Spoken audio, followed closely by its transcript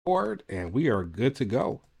Board, and we are good to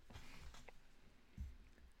go.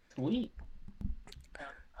 Sweet.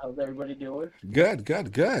 How's everybody doing? Good,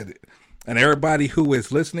 good, good. And everybody who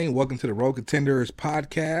is listening, welcome to the Road Contenders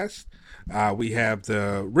podcast. We have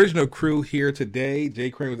the original crew here today. Jay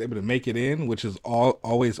Crane was able to make it in, which is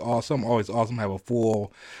always awesome. Always awesome to have a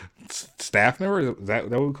full staff member. Is that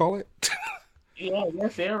what we call it? Yeah, you're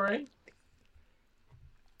fair, right?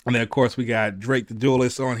 And then, of course, we got Drake the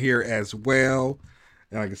Duelist on here as well.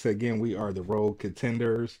 And like I said, again, we are the Road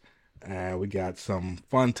Contenders. We got some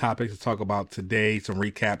fun topics to talk about today, some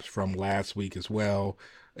recaps from last week as well,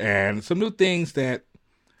 and some new things that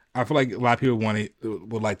I feel like a lot of people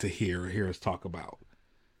would like to hear us talk about.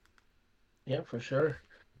 Yeah, for sure.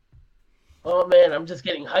 Oh man, I'm just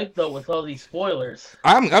getting hyped though with all these spoilers.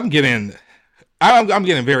 I'm getting I'm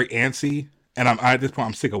getting very antsy, and at this point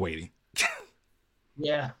I'm sick of waiting.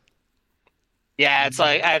 Yeah. Yeah, it's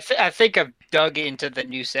like I think I've dug into the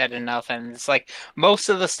new set enough, and it's like most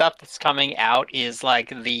of the stuff that's coming out is like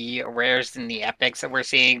the rares and the epics that we're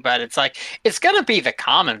seeing, but it's like it's gonna be the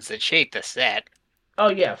commons that shape the set. Oh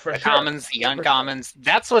yeah, for The sure. commons, the uncommons,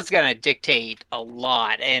 that's what's gonna dictate a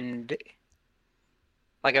lot. And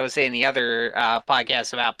like I was saying the other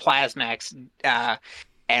podcast about Plasmax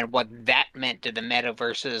and what that meant to the meta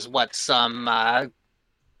versus what some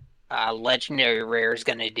legendary rare is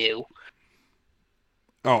gonna do.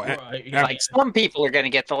 Oh, Right, yeah. Like some people are going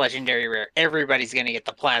to get the legendary rare, everybody's going to get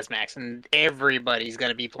the Plasmax, and everybody's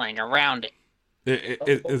going to be playing around it.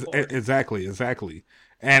 exactly, exactly.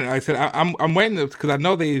 And like I said, I'm waiting because I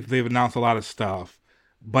know they've announced a lot of stuff,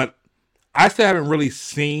 but I still haven't really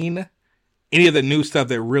seen any of the new stuff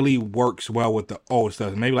that really works well with the old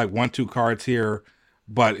stuff. Maybe like one, two cards here,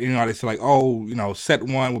 but they say like, oh, set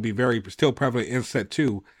one will be very still prevalent in set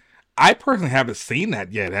two. I personally haven't seen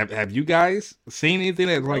that yet. Have you guys seen anything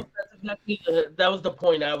that's like? That's exactly that was the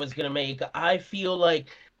point I was gonna make. I feel like,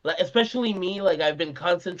 especially me, like I've been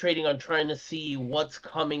concentrating on trying to see what's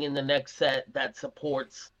coming in the next set that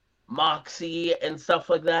supports Moxie and stuff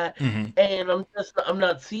like that. Mhm. And I'm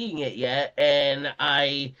not seeing it yet. And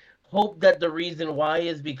I hope that the reason why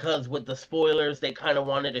is because with the spoilers, they kind of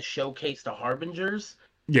wanted to showcase the Harbingers.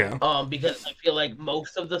 Yeah. Because I feel like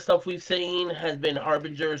most of the stuff we've seen has been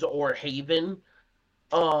Harbingers or Haven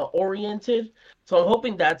oriented. So I'm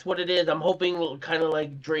hoping that's what it is. I'm hoping kind of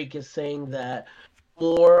like Drake is saying that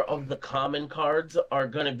more of the common cards are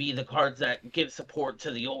going to be the cards that give support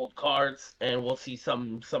to the old cards, and we'll see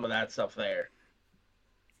some of that stuff there.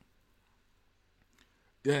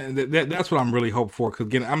 Yeah, that's what I'm really hoping for. Because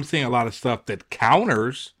again, I'm seeing a lot of stuff that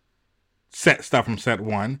counters set stuff from set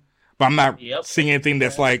one, but I'm not Yep. seeing anything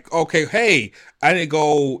that's like, okay, hey, I need to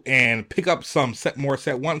go and pick up some set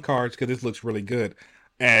one cards because this looks really good.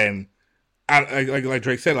 And like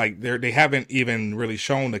Drake said, like they haven't even really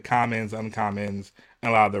shown the commons, uncommons, and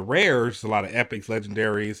a lot of the rares, a lot of epics,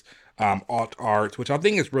 legendaries, alt arts, which I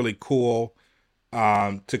think is really cool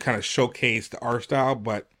to kind of showcase the art style.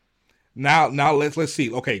 But now let's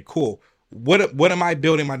see. Okay, cool. What am I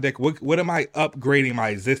building my deck? What am I upgrading my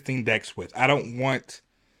existing decks with? I don't want.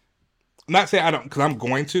 I'm not saying I don't because I'm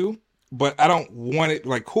going to, but I don't want it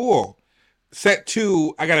like cool. Set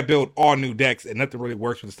two, I got to build all new decks, and nothing really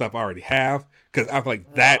works with the stuff I already have because I feel like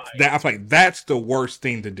Right. I feel like that's the worst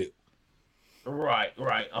thing to do. Right.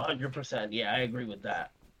 100%. Yeah, I agree with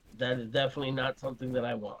that. That is definitely not something that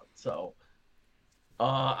I want. So,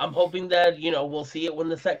 I'm hoping that, we'll see it when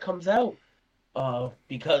the set comes out.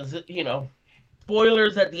 Because,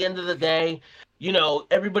 spoilers at the end of the day,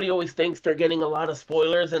 everybody always thinks they're getting a lot of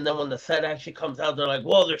spoilers, and then when the set actually comes out, they're like,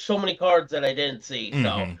 "Well, there's so many cards that I didn't see."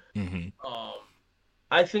 So, Mm-hmm. um,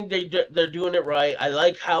 I think they're doing it right. I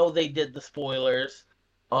like how they did the spoilers.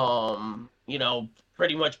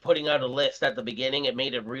 Pretty much putting out a list at the beginning. It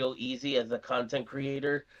made it real easy as a content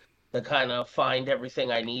creator to kind of find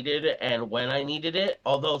everything I needed and when I needed it.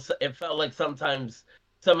 Although it felt like sometimes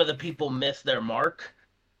some of the people missed their mark.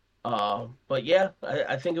 But yeah,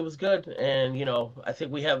 I think it was good, and I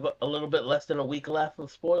think we have a little bit less than a week left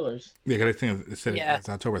of spoilers. Yeah, because I think it said Yeah, it's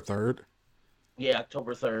October 3rd. Yeah,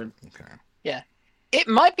 October 3rd. Okay. yeah. It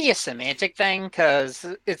might be a semantic thing because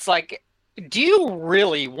it's like, do you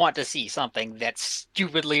really want to see something that's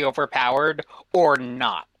stupidly overpowered or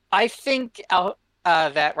not? I think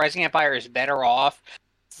that Rising Empire is better off,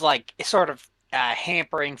 it's like sort of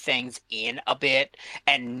hampering things in a bit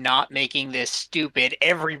and not making this stupid.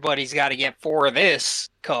 Everybody's got to get four of this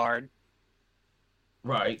card.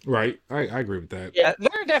 Right. Right. I agree with that. Yeah.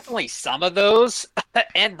 There are definitely some of those,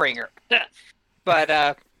 and Bringer,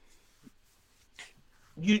 but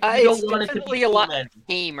You it's don't want it to be definitely a too lot many.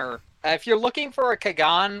 tamer If you're looking for a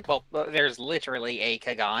Kagan, well, there's literally a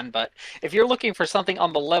Kagan, but if you're looking for something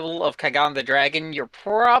on the level of Kagan the Dragon, you're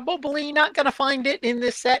probably not going to find it in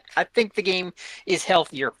this set. I think the game is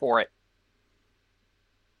healthier for it.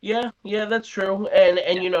 Yeah, yeah, that's true. And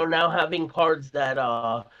now having cards that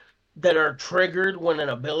are triggered when an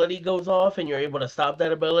ability goes off and you're able to stop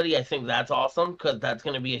that ability, I think that's awesome because that's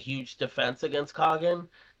going to be a huge defense against Kagan.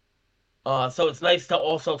 So it's nice to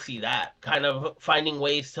also see that kind of finding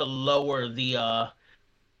ways to lower the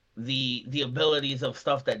abilities of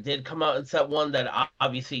stuff that did come out in set one that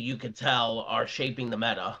obviously you could tell are shaping the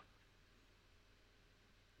meta.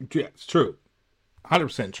 Yeah, it's true.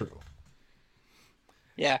 100% true.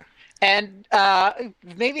 Yeah. And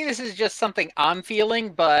maybe this is just something I'm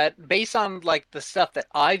feeling, but based on like the stuff that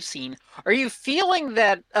I've seen, are you feeling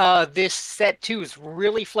that this set two is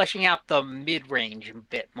really fleshing out the mid range a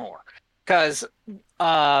bit more? Because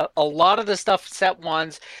a lot of the stuff set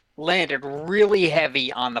ones landed really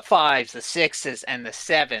heavy on the fives, the sixes, and the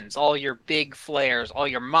sevens. All your big flares, all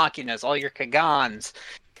your machinas, all your kagans,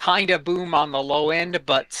 kind of boom on the low end,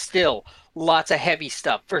 but still lots of heavy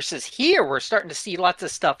stuff. Versus here, we're starting to see lots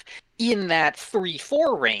of stuff in that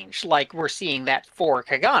 3-4 range. Like we're seeing that for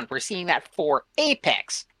Kagan, we're seeing that for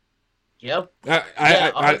Apex. Yep.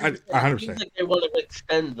 I 100%. Seems like they want to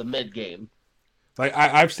extend the mid game. Like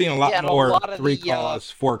I've seen a lot more a lot of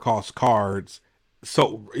 3-cost, 4-cost cards,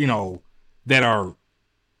 so that are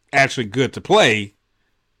actually good to play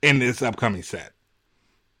in this upcoming set.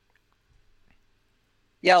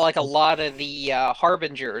 Yeah, like a lot of the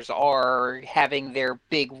Harbingers are having their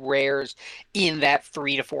big rares in that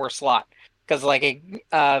 3 to 4 slot. Because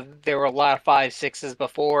there were a lot of 5-6s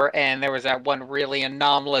before, and there was that one really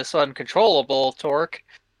anomalous, uncontrollable Torque.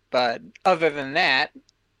 But other than that,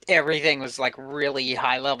 everything was like really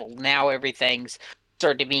high level. Now everything's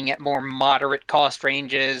started being at more moderate cost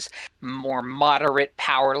ranges, more moderate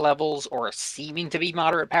power levels, or seeming to be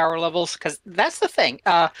moderate power levels. Because that's the thing.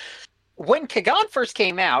 When Kagan first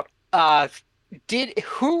came out,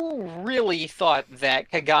 who really thought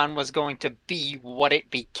that Kagan was going to be what it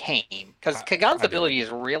became? Because Kagan's ability is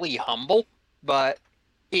really humble, but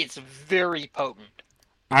it's very potent.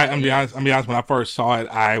 I'm be honest. When I first saw it,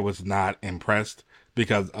 I was not impressed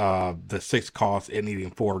because of the 6 cost, it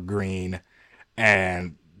needing 4 green,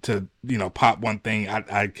 and to pop one thing,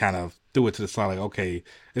 I kind of threw it to the side like, okay,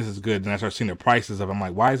 this is good. And I started seeing the prices of it. I'm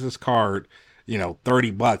like, why is this card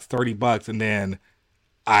 $30, and then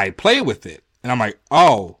I play with it, and I'm like,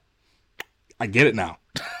 oh, I get it now.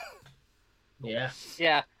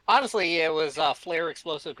 Yeah. Honestly, it was Flare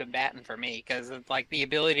Explosive Combatant for me because like the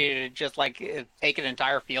ability to just like take an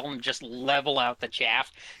entire field and just level out the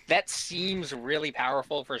chaff. That seems really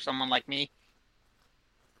powerful for someone like me.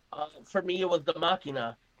 For me, it was the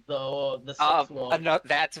Machina, the 6 one. No,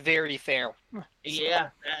 that's very fair. Yeah,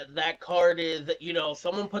 that card is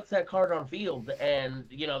someone puts that card on field, and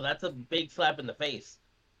that's a big slap in the face.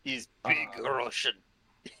 He's big Russian.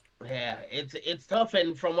 Yeah, it's tough,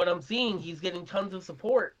 and from what I'm seeing, he's getting tons of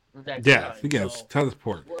support. Yeah, he gets tons of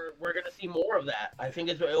support. We're gonna see more of that. I think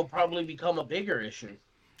it'll probably become a bigger issue.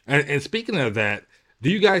 And speaking of that,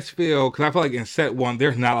 do you guys feel? Because I feel like in set 1,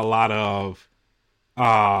 there's not a lot of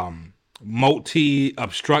multi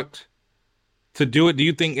obstruct to do it. Do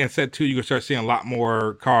you think in set 2 you can start seeing a lot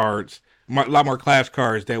more cards, a lot more clash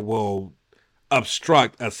cards that will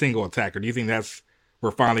obstruct a single attacker? Do you think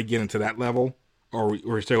we're finally getting to that level, or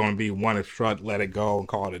we're still going to be one obstruct, let it go, and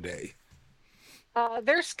call it a day?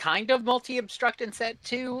 There's kind of multi-obstruct in set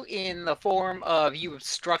 2 in the form of you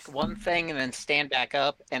obstruct one thing and then stand back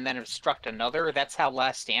up and then obstruct another. That's how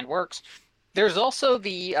Last Stand works. There's also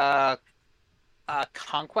the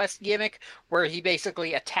Conquest gimmick where he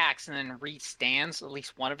basically attacks and then restands. At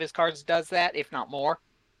least one of his cards does that, if not more.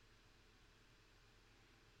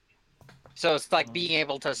 So it's like being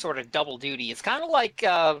able to sort of double duty. It's kind of like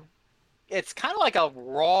a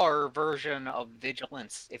rawer version of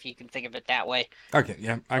Vigilance, if you can think of it that way. Okay,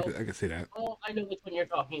 yeah, I can see that. Oh, I know which one you're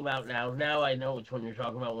talking about now. Now I know which one you're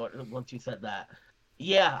talking about once you said that.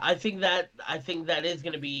 Yeah, I think that is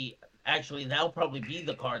going to be, actually, that'll probably be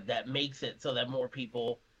the card that makes it so that more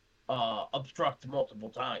people obstruct multiple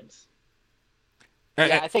times.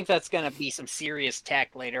 Yeah, I think that's going to be some serious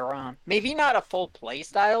tech later on. Maybe not a full play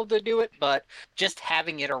style to do it, but just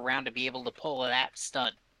having it around to be able to pull that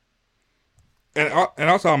stunt. And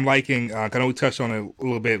also, I'm liking, I know we touched on it a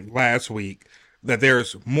little bit last week, that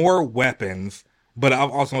there's more weapons, but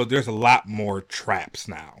also there's a lot more traps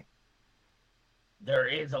now. There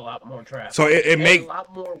is a lot more traps. So it makes a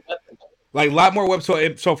lot more weapons. Like a lot more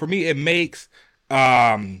weapons. So for me, it makes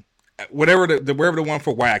whatever the one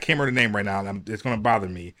for white. I can't remember the name right now. It's going to bother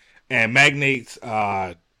me. and Magnate's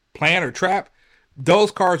plan or trap,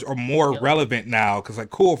 those cards are more Yep. relevant now because, like,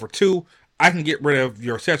 cool, for 2, I can get rid of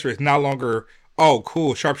your accessory. It's no longer, oh,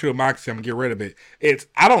 cool, Sharpshooter Moxie, I'm going to get rid of it. It's,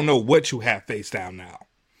 I don't know what you have face down now.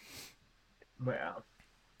 Yeah.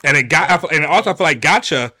 And and also I feel like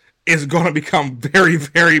Gotcha is going to become very,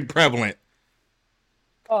 very prevalent.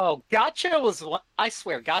 Oh, Gotcha was one. I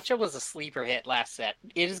swear, Gotcha was a sleeper hit last set.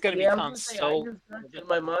 It is going to Yeah, I become was gonna say, I so. use Gotcha in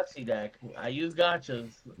my Moxie deck. I use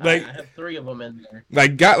Gotchas. Like- I have 3 of them in there.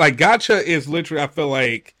 Like Gotcha is literally, I feel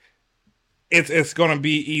like it's going to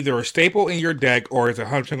be either a staple in your deck or it's 100%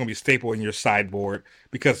 going to be a staple in your sideboard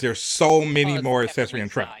because there's so many it's more definitely accessory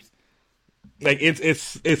and side. traps. Like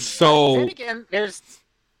it's Then so again, there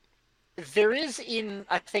is in,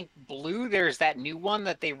 I think, blue. There's that new one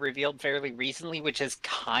that they revealed fairly recently, which is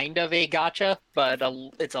kind of a gotcha, but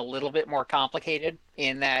it's a little bit more complicated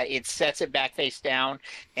in that it sets it back face down,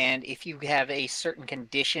 and if you have a certain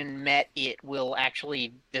condition met, it will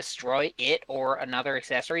actually destroy it or another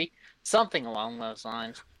accessory, something along those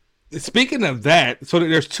lines. speaking of that. So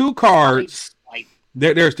there's 2 cards. Like,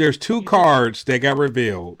 There's 2 cards that got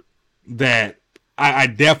revealed that I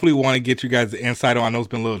definitely want to get you guys the insight on. I know there's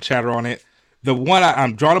been a little chatter on it. The one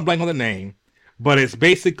I'm drawing a blank on the name, but it's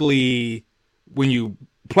basically when you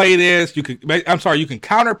play this, you can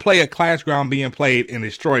counterplay a Clash Ground being played and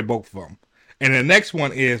destroy both of them. And the next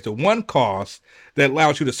one is the 1 cost that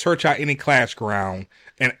allows you to search out any Clash Ground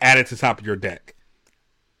and add it to the top of your deck.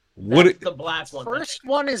 That's the black one. first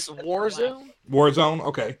one is Warzone. Warzone?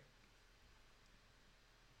 Okay.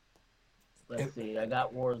 Let's see. I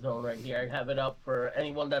got Warzone right here. I have it up for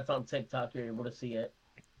anyone that's on TikTok. You're able to see it.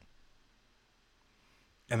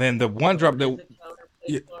 And then the one drop that It's a counterplay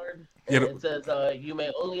yeah, card. yeah, And it says you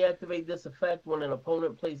may only activate this effect when an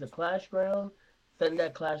opponent plays a Clash Ground. Send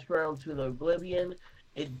that Clash Ground to the Oblivion.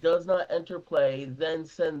 It does not enter play. Then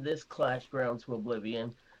send this Clash Ground to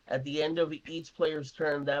Oblivion. At the end of each player's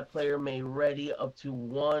turn, that player may ready up to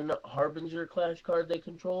 1 Harbinger Clash card they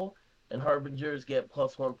control, and Harbingers get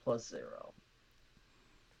 +1/+0.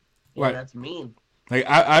 Yeah, Right. that's mean. like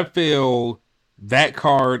I feel that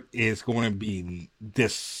card is going to be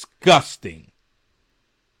disgusting.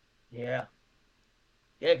 Yeah.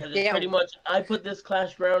 Yeah, because it's Yeah. pretty much, I put this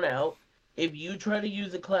Clash Ground out. If you try to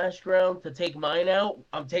use a Clash Ground to take mine out,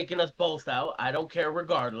 I'm taking us both out. I don't care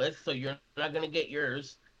regardless, so you're not going to get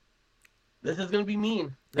yours. This is going to be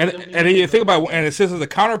mean. This And is gonna be and mean. you think about, and it says as a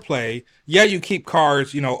counterplay, yeah, you keep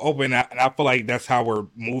cards, open, and I feel like that's how we're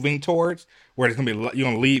moving towards, where it's gonna be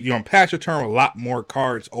you're gonna pass your turn with a lot more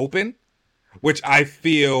cards open, which I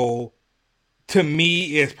feel, to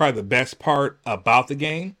me, is probably the best part about the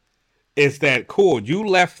game. Is that cool? You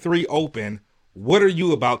left 3 open. What are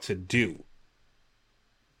you about to do?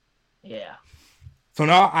 Yeah. So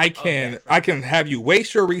now I can have you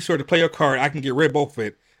waste your resource to play your card. I can get rid of both of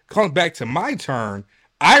it. Comes back to my turn.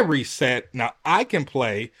 I reset. Now I can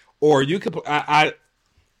play, or you can.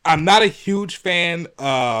 I'm not a huge fan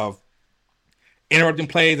of interrupting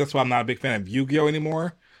plays. That's why I'm not a big fan of Yu-Gi-Oh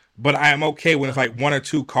anymore. But I am okay when it's like 1 or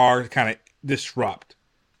 2 cards kind of disrupt.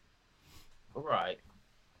 Right.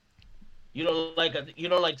 You don't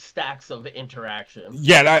like stacks of interaction.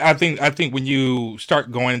 Yeah, I think when you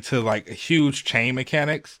start going into like a huge chain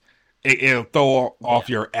mechanics, it'll throw off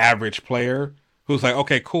your average player who's like,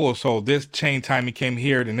 okay, cool. So this chain timing came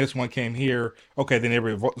here, then this one came here. Okay, then it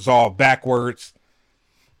resolved backwards.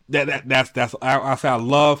 That's I say I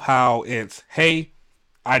love how it's, hey,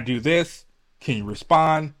 I do this. Can you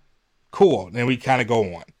respond? Cool. Then we kind of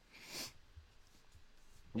go on.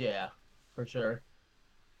 Yeah, for sure.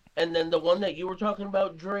 And then the one that you were talking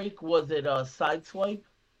about, Drake, was it Sideswipe?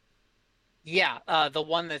 Yeah, the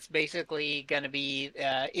one that's basically going to be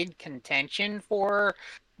in contention for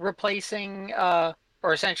replacing,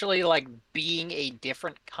 or essentially like being a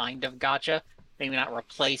different kind of gotcha. Maybe not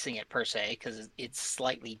replacing it per se, because it's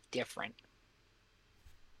slightly different.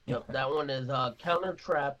 Yep, that one is counter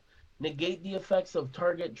trap. Negate the effects of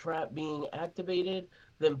target trap being activated,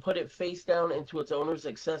 then put it face down into its owner's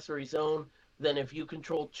accessory zone. Then if you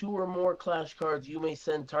control 2 or more Clash cards, you may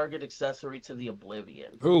send target accessory to the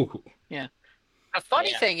Oblivion. Ooh. Yeah. The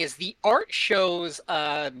funny Yeah. thing is the art shows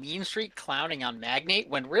Mean Street clowning on Magnate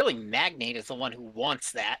when really Magnate is the one who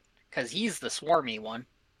wants that because he's the swarmy one.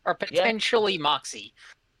 Or potentially Moxie.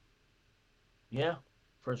 Yeah,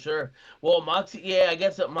 for sure. Well, Moxie, yeah, I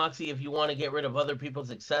guess at Moxie, if you want to get rid of other people's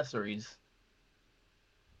accessories.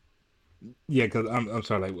 Yeah, because I'm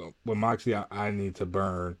sorry, like with Moxie, I need to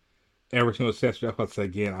burn every single accessory. That's what I say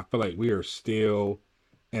again. I feel like we are still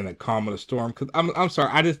in a calm of the storm. Because I'm sorry,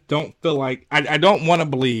 I just don't feel like I don't want to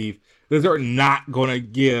believe that they're not going to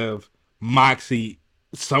give Moxie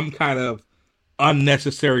some kind of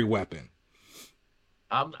unnecessary weapon.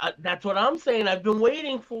 That's what I'm saying. I've been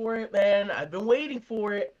waiting for it, man. I've been waiting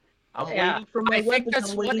for it. I'm Yeah, waiting for my I think weapons.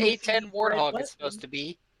 that's I'm what waiting to see A10 the right Warthog is supposed weapons. to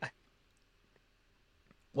be.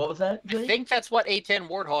 What was that, I Drake? think that's what A10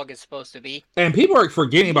 Warthog is supposed to be. And people are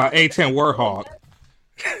forgetting Yeah, about A10 well, Warhawk.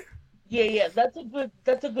 yeah. That's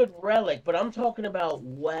a good relic, but I'm talking about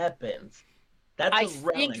weapons. That's I a think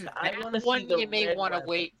relic. I that want to see one the you may red want to weapons.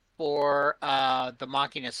 wait for the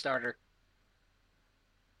Machina starter.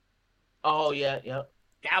 Oh yeah, yeah.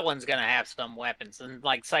 That one's gonna have some weapons, and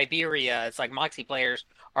like Siberia, it's like Moxie players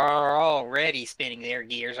are already spinning their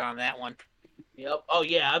gears on that one. Yep. Oh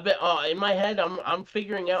yeah, I bet. In my head, I'm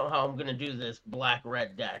figuring out how I'm gonna do this black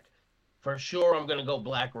red deck. For sure, I'm gonna go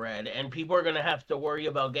black red, and people are gonna have to worry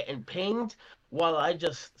about getting pinged while I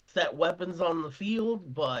just set weapons on the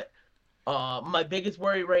field. But my biggest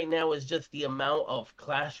worry right now is just the amount of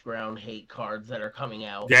Clash Ground hate cards that are coming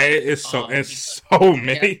out. Yeah, Because it's so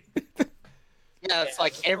Yeah, many. yeah, it's yeah,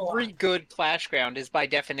 like so every good Clash Ground is by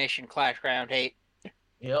definition Clash Ground hate.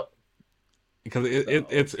 yep. Because So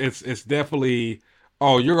it's definitely.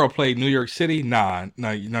 Oh, you're gonna play New York City? Nah,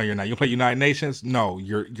 no, no, you're not. You play United Nations? No,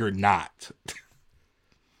 you're not.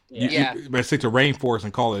 You yeah. Yeah, better stick to rainforest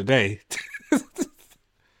and call it a day.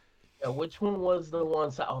 Yeah, which one was the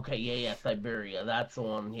one? Okay, yeah, Siberia. That's the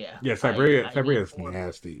one. Yeah, Yeah, I Siberia, I need Siberia is four.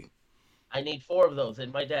 nasty. I need four of those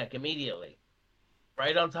in my deck immediately,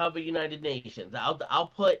 right on top of United Nations. I'll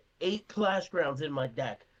put 8 Clash Grounds in my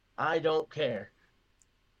deck. I don't care.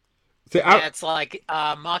 See, yeah, it's like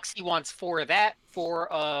Moxie wants four of that,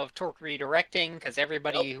 four of Torque redirecting, because Yep,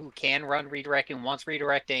 everybody who can run redirecting wants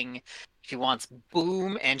redirecting. She wants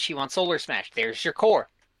Boom, and she wants Solar Smash. There's your core.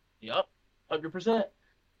 yep, 100%,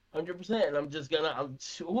 100%. And I'm just gonna.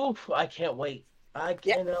 Oof, I can't wait. I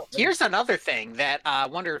Yeah. cannot wait. Here's another thing that I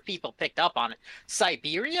wonder if people picked up on it.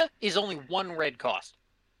 Siberia is only one red cost.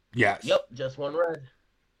 yes, Yep, just one red.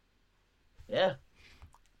 Yeah,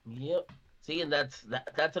 yep. See, and that's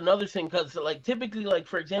another thing because like typically, like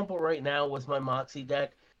for example, right now with my Moxie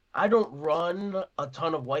deck, I don't run a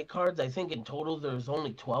ton of white cards. I think in total there's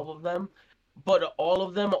only 12 of them, but all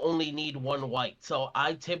of them only need one white. So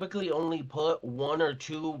I typically only put one or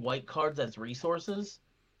two white cards as resources,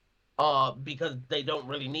 because they don't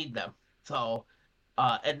really need them. So,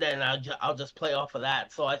 and then I'll just play off of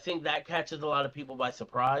that. So I think that catches a lot of people by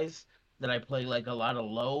surprise that I play like a lot of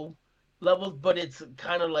low levels, but it's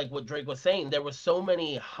kind of like what Drake was saying. There were so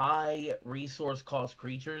many high resource cost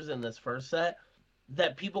creatures in this first set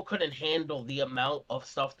that people couldn't handle the amount of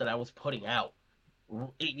stuff that I was putting out.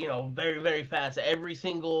 Very, very fast. Every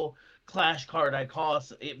single clash card I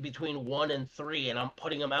cost between 1 and 3, and I'm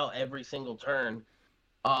putting them out every single turn.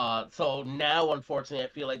 So now, unfortunately, I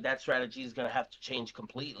feel like that strategy is going to have to change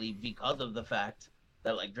completely because of the fact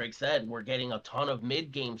that, like Drake said, we're getting a ton of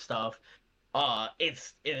mid game stuff.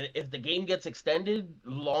 It's if the game gets extended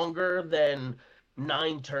longer than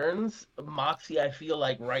 9 turns, Moxie, I feel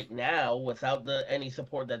like right now, without the any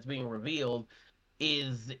support that's being revealed,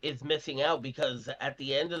 is missing out because at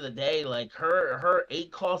the end of the day, like her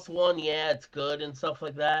 8 cost one, yeah, it's good and stuff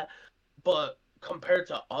like that, but compared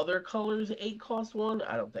to other colors 8 cost one,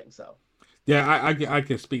 I don't think so. yeah. I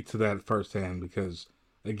can speak to that firsthand because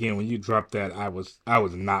again, when you dropped that, I was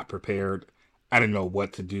not prepared. I didn't know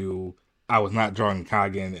what to do. I was not drawing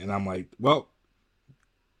Kagen, and I'm like, well,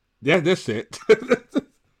 yeah, that's it.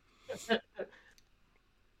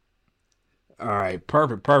 All right,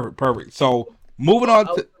 perfect, perfect, perfect. So moving on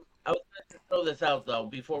I was to I was going to throw this out though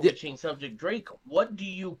before yeah, we change subject. Drake, what do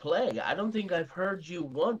you play? I don't think I've heard you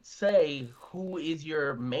once say who is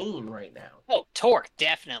your main right now. Oh, Torque,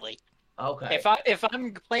 definitely. Okay,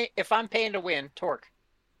 If I'm paying to win, Torque.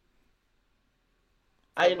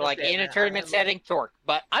 I Like understand in a that. I tournament have a setting, Torque.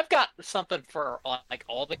 But I've got something for like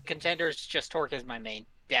all the contenders. Just Torque is my main,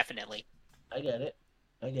 definitely. I get it.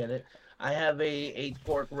 I get it. I have a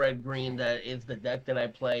Torque red green that is the deck that I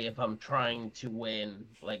play if I'm trying to win,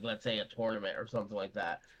 like let's say a tournament or something like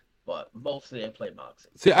that. But mostly I play Moxie.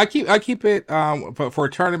 see, I keep it for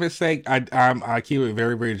tournament sake. I keep it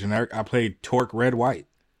very very generic. I play Torque Red White.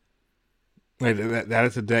 Like, that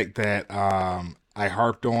is a deck that I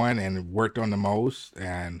harped on and worked on the most,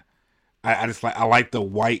 and I just I like the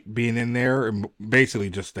white being in there, and basically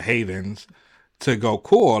just the havens to go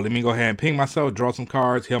cool. Let me go ahead and ping myself, draw some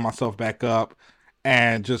cards, heal myself back up,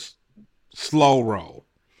 and just slow roll.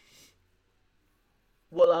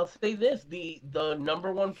 Well, I'll say this: the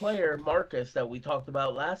number one player, Marcus, that we talked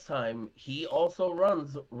about last time, he also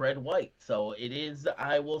runs red white. So it is,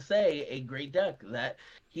 I will say, a great deck that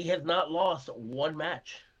he has not lost one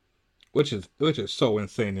match. Which is so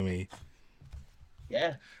insane to me.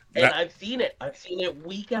 Yeah. And That I've seen it. I've seen it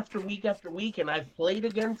week after week after week, and I've played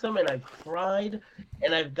against him, and I've tried,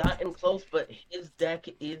 and I've gotten close, but his deck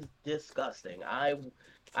is disgusting.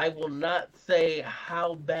 I will not say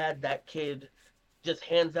how bad that kid just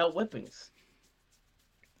hands out whippings.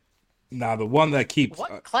 now the one that keeps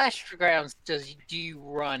What Clash of Grounds do you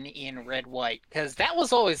run in red white? Because that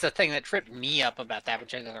was always the thing that tripped me up about that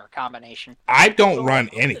particular combination. I don't So run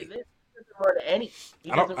I'll say any. this: he doesn't run any.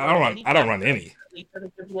 He I don't doesn't I run don't run any I don't Clash run Royale any. because he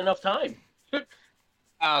doesn't give me enough time.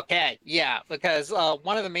 Okay, yeah, because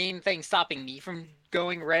one of the main things stopping me from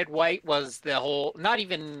going red white was the whole, not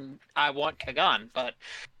even I want Kagan, but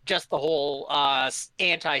just the whole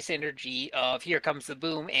anti synergy of Here Comes the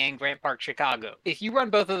Boom and Grant Park Chicago. If you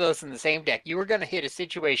run both of those in the same deck, you are going to hit a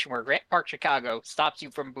situation where Grant Park Chicago stops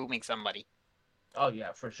you from booming somebody. Oh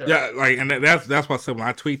yeah, for sure. Yeah, like, and that's why I said when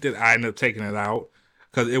I tweaked it, I ended up taking it out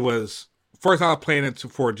because it was first I was playing it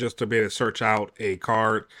for just to be able to search out a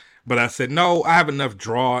card, but I said no, I have enough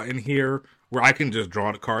draw in here where I can just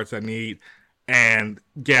draw the cards I need, and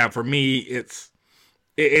yeah, for me, it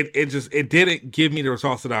just it didn't give me the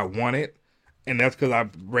results that I wanted, and that's because I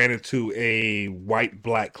ran into a white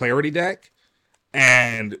black clarity deck,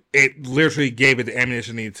 and it literally gave it the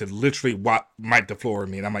ammunition needed to literally wipe the floor with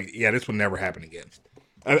me. And I'm like, yeah, this will never happen again.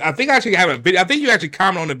 I think I actually have a video. I think you actually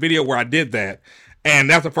commented on the video where I did that, and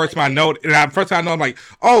that's the first time I know. And the first time I know, I'm like,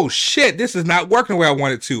 oh shit, this is not working the way I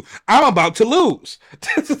wanted to. I'm about to lose.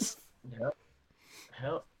 Because Yep.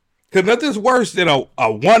 Hell, nothing's worse than a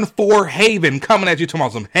 1/4 Haven coming at you talking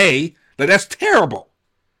about some hay. Like, that's terrible.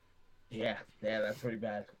 yeah, that's pretty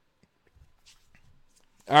bad.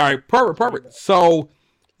 All right, perfect. So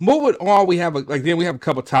moving on, we have then we have a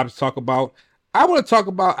couple topics to talk about. I want to talk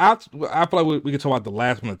about. I feel like we can talk about the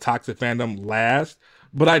last one, the toxic fandom, last.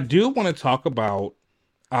 But I do want to talk about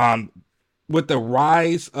um with the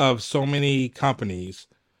rise of so many companies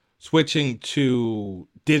switching to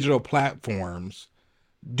digital platforms.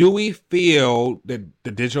 Do we feel that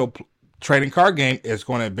the trading card game is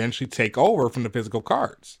going to eventually take over from the physical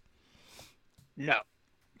cards? No.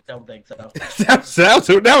 Don't think so.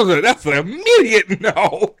 That's an immediate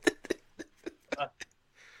no.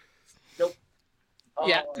 Nope.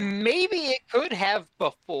 Yeah, maybe it could have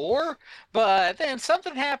before, but then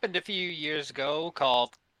something happened a few years ago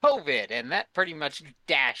called COVID, and that pretty much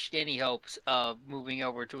dashed any hopes of moving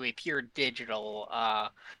over to a pure digital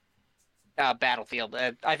battlefield.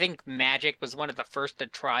 I think Magic was one of the first to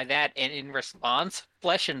try that, and in response,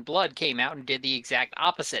 Flesh and Blood came out and did the exact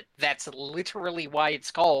opposite. That's literally why it's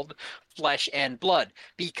called Flesh and Blood,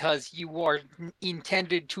 because you are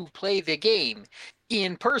intended to play the game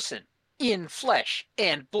in person, in flesh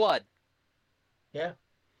and blood. Yeah.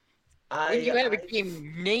 When you have a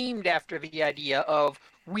game named after the idea of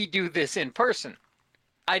we do this in person,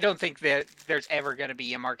 I don't think that there's ever going to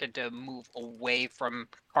be a market to move away from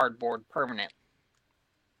cardboard permanent.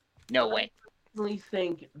 No way. I personally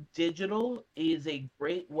think digital is a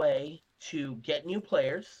great way to get new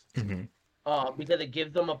players Mm-hmm. because it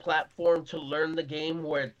gives them a platform to learn the game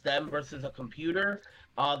where it's them versus a computer.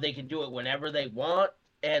 They can do it whenever they want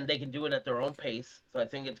and they can do it at their own pace. So I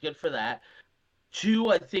think it's good for that.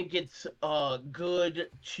 Two, I think it's good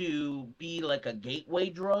to be like a gateway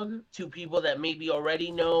drug to people that maybe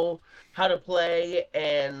already know how to play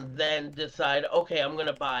and then decide, okay, I'm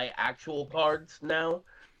gonna buy actual cards now.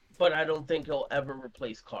 But I don't think it'll ever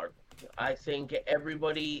replace card. I think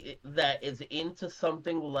everybody that is into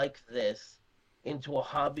something like this, into a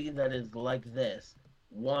hobby that is like this,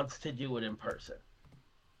 wants to do it in person.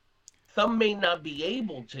 Some may not be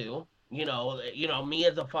able to. Me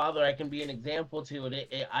as a father, I can be an example to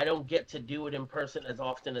it. I don't get to do it in person as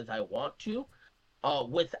often as I want to.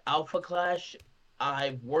 With Alpha Clash,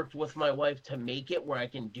 I've worked with my wife to make it where I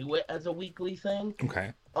can do it as a weekly thing.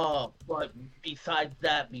 Okay. But besides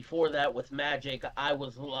that, before that with Magic, I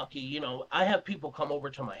was lucky. I have people come over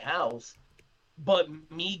to my house, but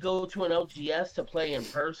me go to an LGS to play in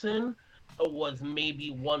person was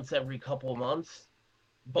maybe once every couple months.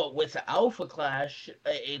 But with Alpha Clash,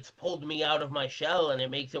 it's pulled me out of my shell, and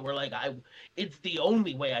it makes it where it's the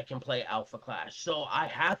only way I can play Alpha Clash. So I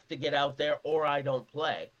have to get out there, or I don't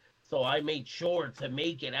play. So I made sure to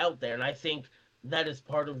make it out there, and I think that is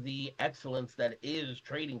part of the excellence that is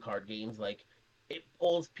trading card games. Like, it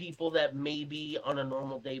pulls people that maybe on a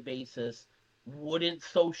normal day basis wouldn't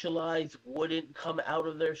socialize, wouldn't come out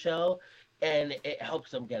of their shell, and it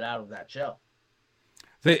helps them get out of that shell.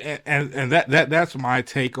 And that's my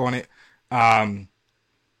take on it. I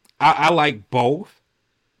like both,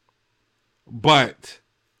 but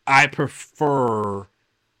I prefer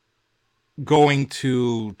going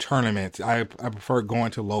to tournaments. I prefer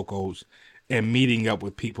going to locals and meeting up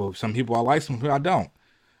with people. Some people I like, some people I don't.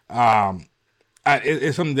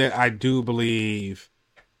 It's something that I do believe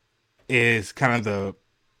is kind of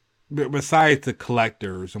besides the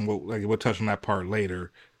collectors, and we'll touch on that part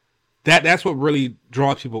later. That's what really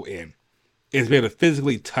draws people in, is be able to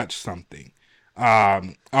physically touch something.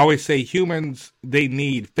 I always say humans, they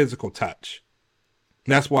need physical touch.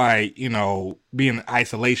 That's why, being in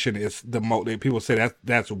isolation is the most. People say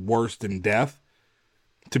that's worse than death,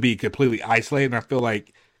 to be completely isolated. And I feel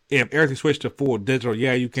like if everything switched to full digital,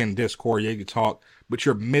 yeah, you can Discord, yeah, you can talk, but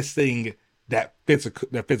you're missing that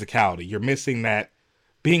physicality. You're missing that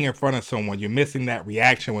being in front of someone. You're missing that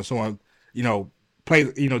reaction when someone,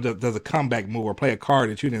 plays, does a comeback move or play a card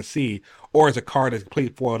that you didn't see, or is a card that's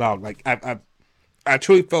completely foiled out. Like I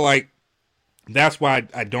truly feel like that's why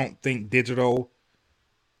I don't think digital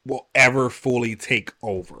will ever fully take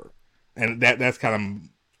over. And that's kind of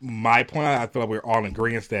my point. I feel like we're all in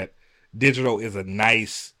agreement that digital is a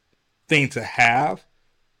nice thing to have,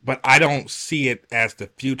 but I don't see it as the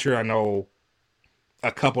future. I know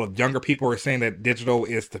a couple of younger people are saying that digital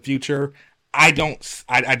is the future. I don't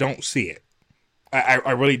see it.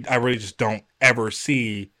 I really just don't ever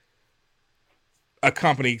see a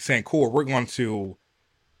company saying, cool, we're going to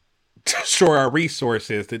store our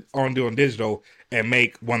resources on doing digital and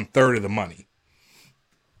make 1/3 of the money.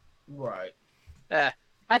 Right.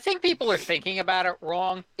 I think people are thinking about it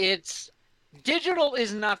wrong. Digital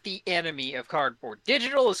is not the enemy of cardboard.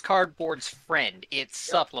 Digital is cardboard's friend. It's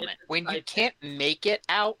supplement. When you can't make it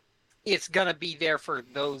out, it's going to be there for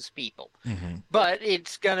those people. Mm-hmm. But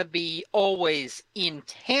it's going to be always in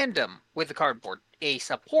tandem with the cardboard, a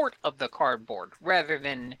support of the cardboard, rather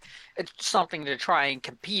than something to try and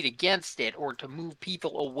compete against it or to move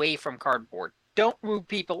people away from cardboard. Don't move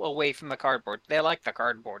people away from the cardboard. They like the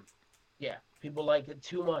cardboard. Yeah, people like it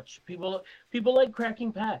too much. People like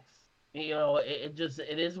cracking packs. It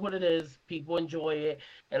is what it is. People enjoy it.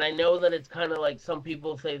 And I know that it's kind of like some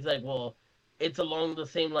people say, it's like, well, it's along the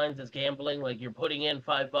same lines as gambling. Like, you're putting in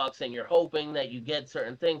 $5 and you're hoping that you get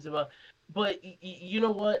certain things. But you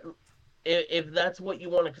know what? If that's what you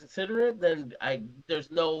want to consider it, then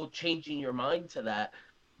there's no changing your mind to that.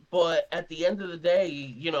 But at the end of the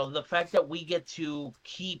day, the fact that we get to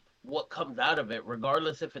keep what comes out of it,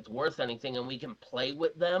 regardless if it's worth anything, and we can play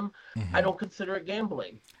with them, mm-hmm. I don't consider it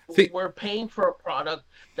gambling. We're paying for a product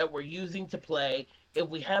that we're using to play. If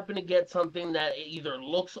we happen to get something that either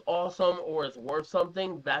looks awesome or is worth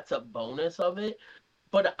something, that's a bonus of it.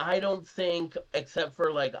 But I don't think, except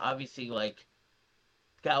for obviously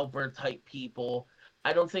scalper type people,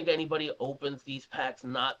 I don't think anybody opens these packs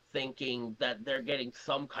not thinking that they're getting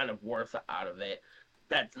some kind of worth out of it.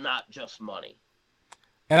 That's not just money.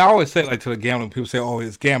 And I always say, to the gambling, people say, oh,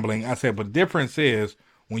 it's gambling. I say, but the difference is,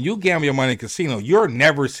 when you gamble your money in a casino, you're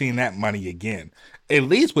never seeing that money again. At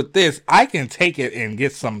least with this, I can take it and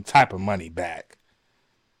get some type of money back.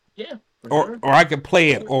 Yeah. Or I can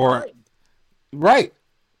play it, or right.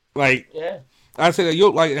 Yeah. I say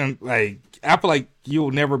that I feel like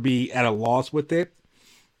you'll never be at a loss with it.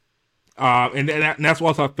 And that's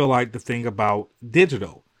also I feel like the thing about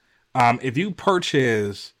digital. If you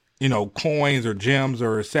purchase, coins or gems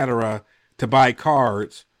or etc. to buy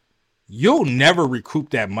cards, you'll never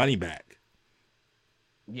recoup that money back.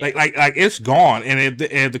 Yeah. Like it's gone. And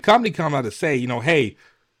if the company comes out to say, hey,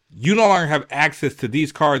 you no longer have access to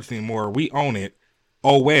these cards anymore, we own it,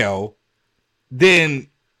 oh well, then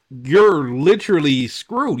you're literally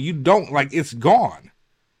screwed. You don't it's gone.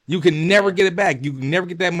 You can never get it back. You can never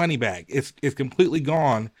get that money back. It's completely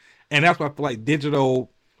gone. And that's why I feel like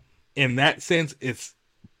digital, in that sense,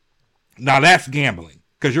 that's gambling.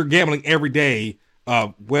 Because you're gambling every day.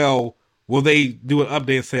 Will they do an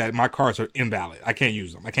update and say my cards are invalid? I can't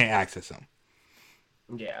use them. I can't access them.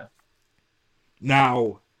 Yeah.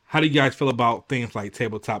 Now, how do you guys feel about things like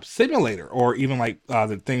Tabletop Simulator, or even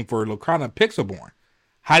the thing for Lorcana Pixelborn?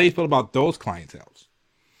 How do you feel about those clienteles?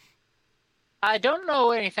 I don't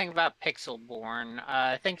know anything about Pixelborn.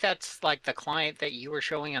 I think that's the client that you were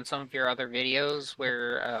showing on some of your other videos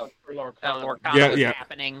where Lorcana was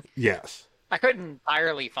happening. Yes. I couldn't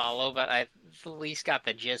entirely follow, but I at least got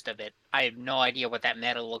the gist of it. I have no idea what that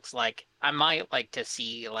meta looks like. I might like to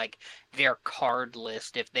see their card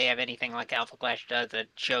list if they have anything like Alpha Clash does that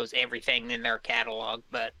shows everything in their catalog,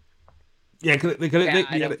 but I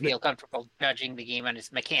don't feel comfortable judging the game on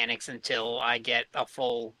its mechanics until I get a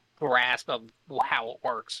full grasp of how it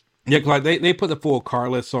works. Yeah, because they put the full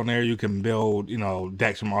card list on there. You can build,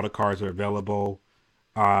 decks from all the cards that are available.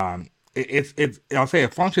 It's I'll say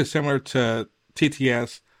it functions similar to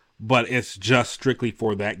TTS, but it's just strictly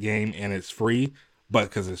for that game and it's free. But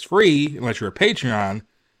because it's free, unless you're a Patreon,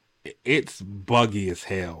 it's buggy as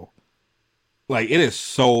hell. Like it is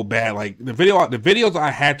so bad. Like the videos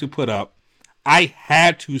I had to put up, I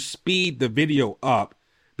had to speed the video up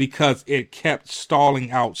because it kept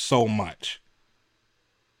stalling out so much.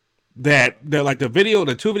 That like the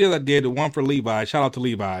two videos I did, the one for Levi, shout out to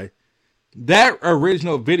Levi. That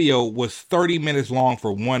original video was 30 minutes long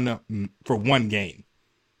for one game.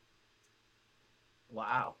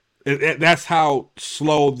 Wow. That's how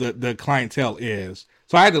slow the clientele is.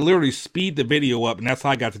 So I had to literally speed the video up, and that's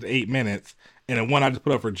how I got to the 8 minutes. And the one I just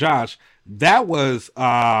put up for Josh, that was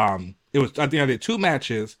it was, I think I did 2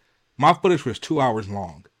 matches. My footage was 2 hours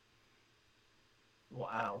long.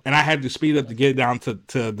 Wow. And I had to speed up to get it down to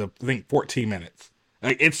the I think 14 minutes.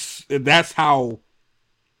 Like that's how.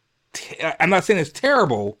 I'm not saying it's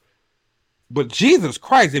terrible, but Jesus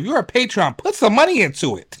Christ, if you're a Patreon, put some money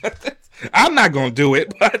into it. I'm not gonna do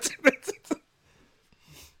it, but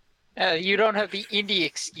you don't have the indie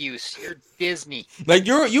excuse. You're Disney. Like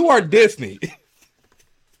you are Disney.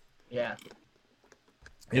 Yeah.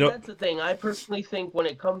 You know, that's the thing. I personally think when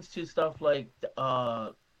it comes to stuff like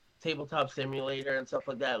Tabletop Simulator and stuff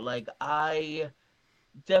like that, like I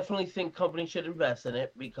definitely think companies should invest in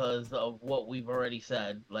it because of what we've already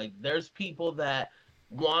said. Like there's people that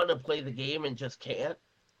want to play the game and just can't.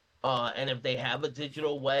 And if they have a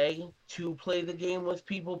digital way to play the game with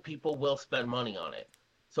people, people will spend money on it.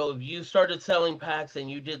 So if you started selling packs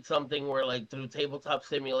and you did something where like through Tabletop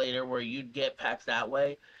Simulator where you'd get packs that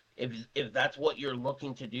way, if that's what you're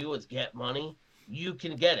looking to do is get money, you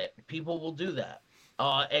can get it. People will do that.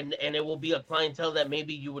 And it will be a clientele that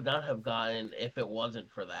maybe you would not have gotten if it wasn't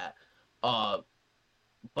for that.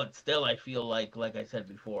 But still, I feel like I said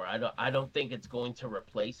before, I don't think it's going to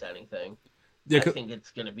replace anything. yeah, I think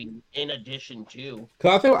it's going to be in addition to.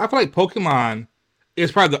 Cause I feel like Pokemon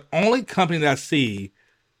is probably the only company that I see.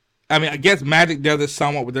 I mean, I guess Magic does it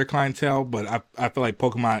somewhat with their clientele, but I feel like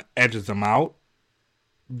Pokemon edges them out.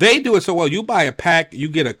 They do it so well. You buy a pack, you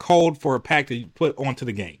get a code for a pack that you put onto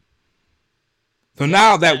the game. So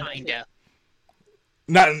now that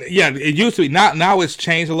it used to be now it's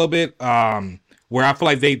changed a little bit. Where I feel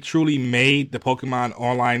like they truly made the Pokemon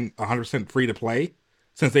Online 100% free to play,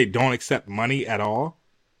 since they don't accept money at all.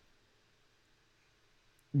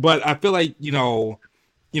 But I feel like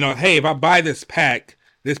hey, if I buy this pack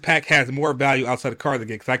has more value outside the card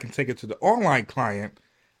again because I can take it to the online client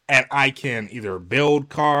and I can either build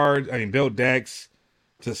decks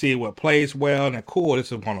to see what plays well and then cool, this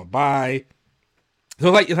is what I'm gonna buy.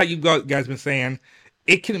 So it's like you guys been saying,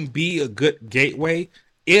 it can be a good gateway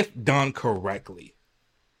if done correctly.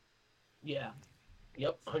 Yeah.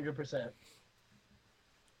 Yep, 100%.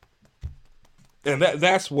 And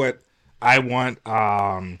that's what I want.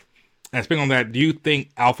 And speaking on that, do you think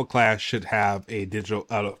Alpha Class should have an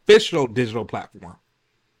official digital platform?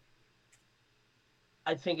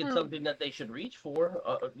 I think it's something that they should reach for.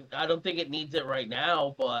 I don't think it needs it right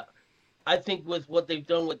now, but I think with what they've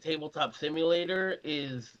done with Tabletop Simulator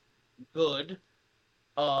is good.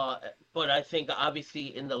 But I think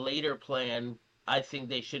obviously in the later plan, I think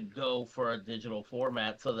they should go for a digital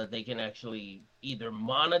format so that they can actually either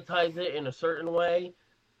monetize it in a certain way.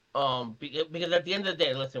 Because at the end of the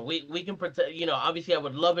day, listen, we can pretend, obviously I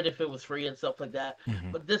would love it if it was free and stuff like that,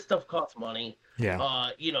 but this stuff costs money. Yeah.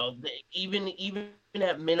 Even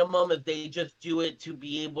at minimum, if they just do it to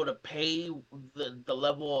be able to pay the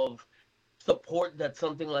level of support that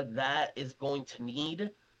something like that is going to need,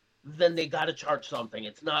 then they got to charge something.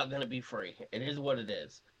 It's not going to be free. It is what it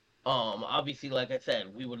is. Obviously, like I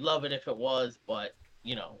said, we would love it if it was, but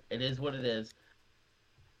it is what it is.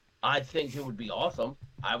 I think it would be awesome.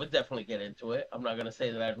 I would definitely get into it. I'm not going to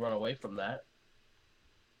say that I'd run away from that.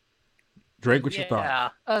 Drake, what's your thought? Yeah,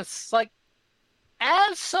 it's like,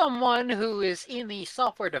 as someone who is in the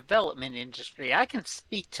software development industry, I can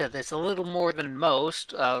speak to this a little more than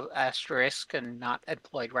most, asterisk, and not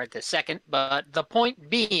employed right this second. But the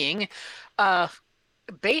point being,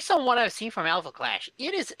 based on what I've seen from Alpha Clash,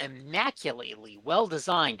 it is immaculately well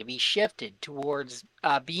designed to be shifted towards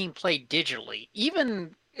being played digitally,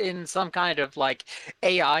 even in some kind of like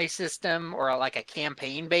AI system or like a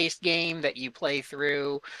campaign-based game that you play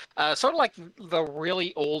through, sort of like the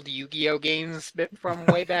really old Yu-Gi-Oh games from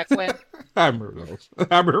way back when. I remember those.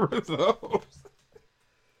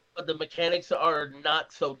 But the mechanics are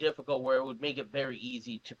not so difficult where it would make it very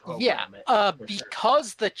easy to program it.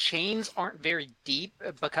 Because the chains aren't very deep,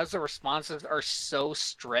 because the responses are so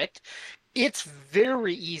strict, it's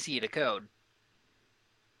very easy to code.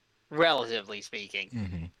 Relatively speaking.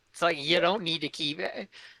 Mm-hmm. It's like you don't need to keep it.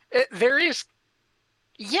 There is,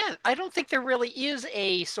 Yeah, I don't think there really is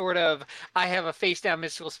a sort of I have a face down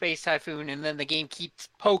mystical space typhoon, and then the game keeps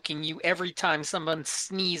poking you every time someone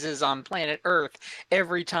sneezes on planet Earth.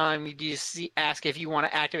 Every time ask if you want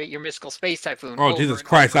to activate your mystical space typhoon Oh over Jesus and over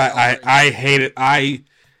Christ! and over I again.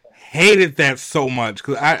 hated that so much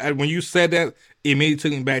because I when you said that, it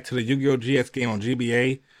immediately took me back to the Yu-Gi-Oh GX game on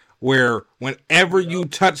GBA, where whenever you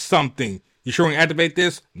touch something, you sure you want to activate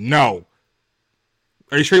this? No.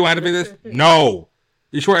 Are you sure you want to activate this? No.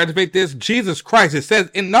 You sure you want to activate this? Jesus Christ! It says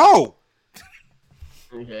no.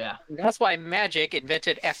 Yeah. That's why Magic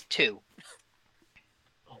invented F2.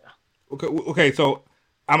 Okay. So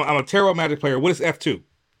I'm a terrible Magic player. What is F2?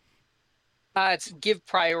 It's give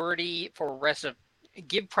priority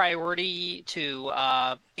to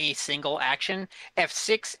a single action.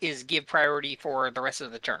 F6 is give priority for the rest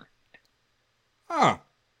of the turn. Huh.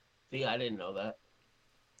 See, I didn't know that.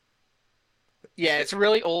 Yeah, it's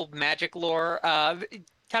really old Magic lore.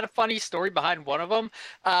 Kind of funny story behind one of them.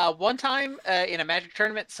 One time in a Magic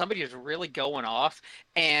tournament, somebody was really going off,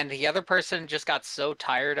 and the other person just got so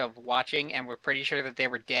tired of watching and were pretty sure that they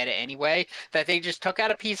were dead anyway that they just took out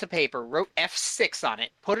a piece of paper, wrote F6 on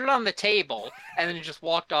it, put it on the table, and then just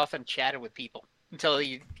walked off and chatted with people until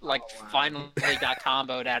he finally got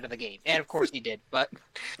comboed out of the game. And of course he did, but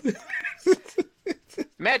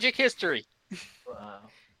Magic history. Wow.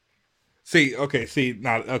 Now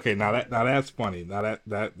that's funny. Now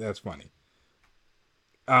that's funny.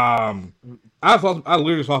 I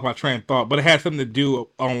literally just lost my train of thought, but it had something to do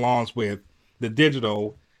on lawns with the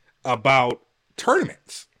digital about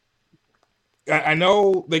tournaments. I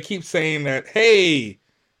know they keep saying that, hey,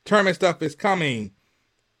 tournament stuff is coming.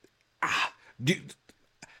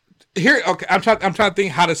 Okay, I'm trying to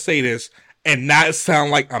think how to say this and not sound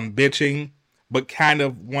like I'm bitching, but kind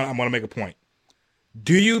of I want to make a point.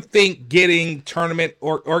 Do you think getting tournament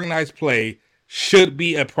or organized play should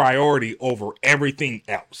be a priority over everything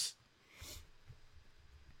else?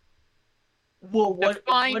 Well, what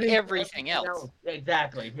is everything else?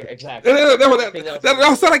 Exactly. That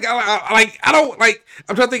was like I don't like.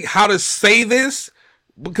 I'm trying to think how to say this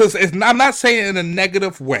because I'm not saying it in a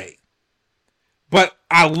negative way. But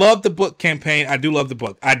I love the book campaign. I do love the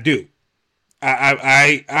book. I do.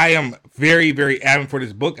 I am very, very avid for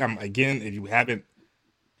this book. Again,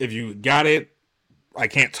 if you got it, I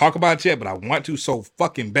can't talk about it yet, but I want to so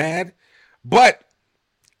fucking bad. But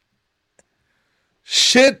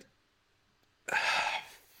should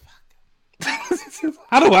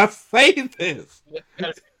how do I say this?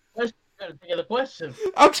 The question.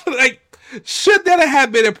 I'm just like, should that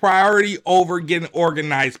have been a priority over getting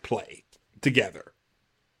organized play together?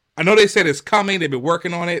 I know they said it's coming, they've been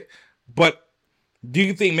working on it, but do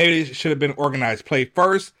you think maybe it should have been organized play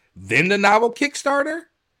first, then the novel Kickstarter?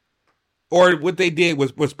 Or what they did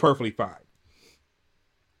was perfectly fine?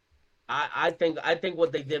 I think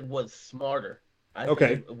what they did was smarter. I Okay.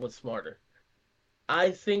 think it was smarter.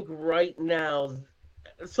 I think right now,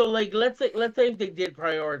 so like let's say if they did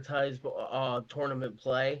prioritize tournament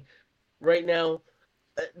play right now,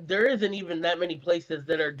 there isn't even that many places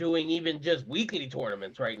that are doing even just weekly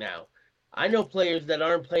tournaments right now. I know players that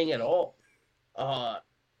aren't playing at all.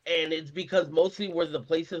 And it's because mostly where the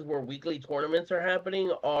places where weekly tournaments are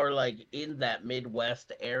happening are like in that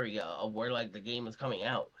Midwest area of where like the game is coming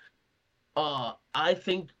out. I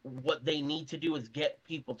think what they need to do is get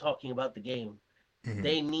people talking about the game. Mm-hmm.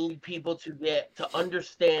 They need people to get to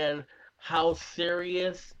understand how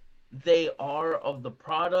serious they are of the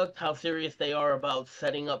product, how serious they are about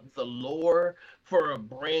setting up the lore for a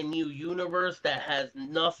brand new universe that has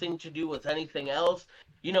nothing to do with anything else.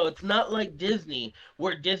 You know, it's not like Disney,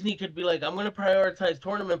 where Disney could be like, I'm going to prioritize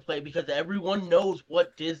tournament play because everyone knows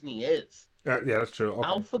what Disney is. Yeah, that's true. Okay.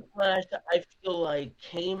 Alpha Clash, I feel like,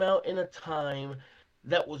 came out in a time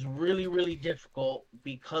that was really, really difficult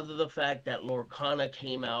because of the fact that Lorcana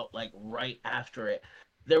came out like right after it.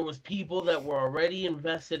 There was people that were already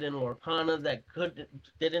invested in Lorcana that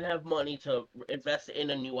didn't have money to invest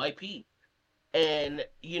in a new IP. And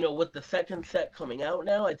you know, with the second set coming out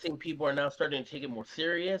now, I think people are now starting to take it more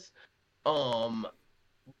serious. Um,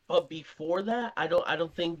 but before that, I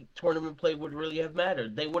don't think tournament play would really have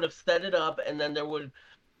mattered. They would have set it up, and then there would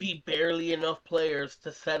be barely enough players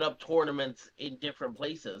to set up tournaments in different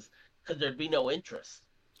places because there'd be no interest.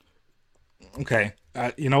 Okay.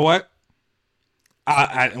 You know what?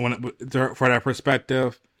 For that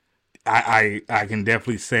perspective, I can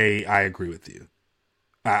definitely say I agree with you.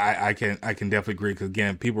 I can definitely agree because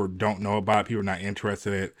again, people don't know about it, people are not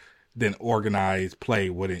interested in it. Then organized play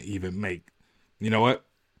wouldn't even make. You know what?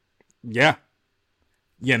 Yeah.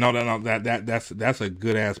 No. That's a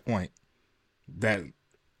good ass point. That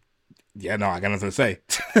Yeah, no, I got nothing to say.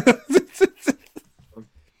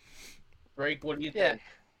 Drake, what do you Yeah.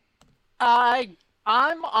 think?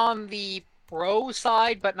 I'm on the pro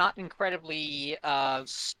side, but not incredibly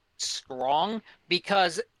strong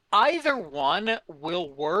because either one will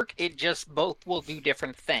work. It just both will do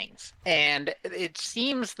different things. And it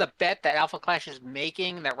seems the bet that Alpha Clash is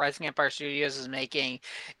making, that Rising Empire Studios is making,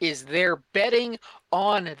 is they're betting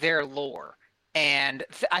on their lore. And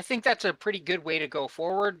I think that's a pretty good way to go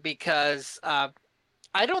forward because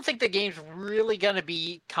I don't think the game's really going to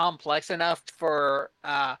be complex enough for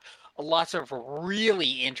lots of really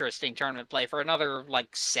interesting tournament play for another like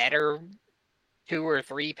set or two or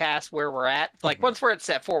three past where we're at. Like once we're at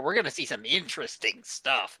set 4, we're going to see some interesting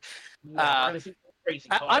stuff. Yeah, we're gonna see crazy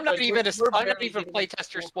cards. I'm not Like, even we're I'm not barely even getting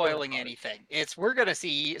playtester 4 spoiling cards. anything. It's we're going to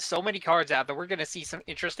see so many cards out that we're going to see some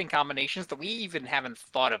interesting combinations that we even haven't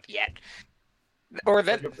thought of yet. Or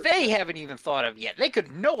that they haven't even thought of yet. They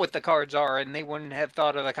could know what the cards are, and they wouldn't have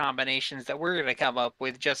thought of the combinations that we're going to come up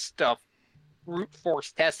with just brute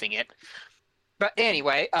force testing it. But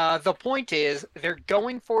anyway, the point is they're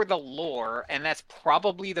going for the lore, and that's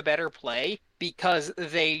probably the better play because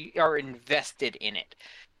they are invested in it.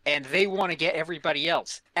 And they want to get everybody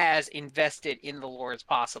else as invested in the lore as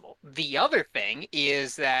possible. The other thing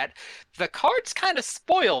is that the cards kind of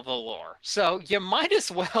spoil the lore. So you might as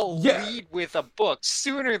well Yeah. lead with a book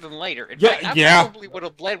sooner than later. In Yeah, fact, I yeah. probably would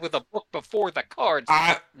have led with a book before the cards.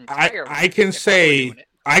 I entirely can if I were say doing it.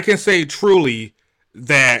 I can say truly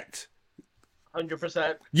that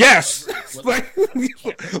 100%. yes, like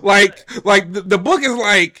the book is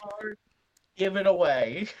like Give it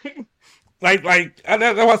away. I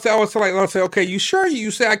was say, okay, you sure? You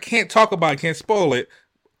say I can't talk about it, can't spoil it,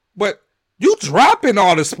 but you dropping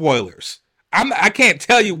all the spoilers. I can't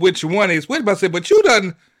tell you which one is which, but I said, but you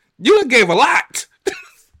done gave a lot.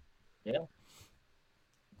 Yeah.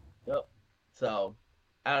 Yep. So,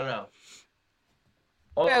 I don't know.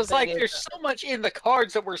 All Yeah, I'm it's like saying there's is- so much in the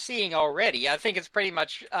cards that we're seeing already. I think it's pretty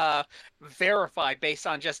much verified based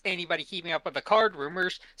on just anybody keeping up with the card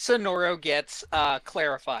rumors. Sonoro gets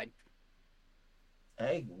clarified.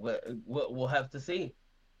 hey, we'll have to see.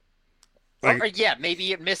 Or, yeah,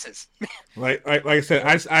 maybe it misses. Like I said,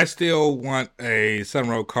 I still want a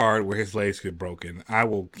Sunroad card where his legs get broken. I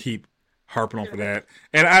will keep harping on for that.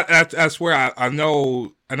 And I swear I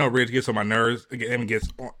know Ridge gets on my nerves. I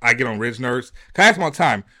get on Ridge nerves. Can I ask him all the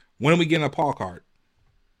time, when are we getting a Paul card?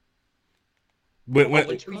 When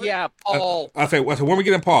Which card? Yeah, Paul. I say when are we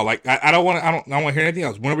getting Paul? Like I don't want to hear anything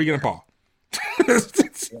else. When are we getting Paul?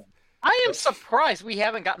 I am surprised we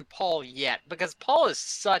haven't gotten Paul yet because Paul is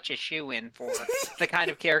such a shoe-in for the kind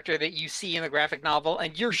of character that you see in the graphic novel,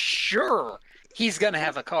 and you're sure he's gonna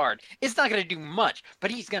have a card. It's not gonna do much, but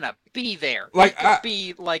he's gonna be there. Like, he could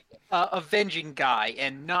be like a avenging guy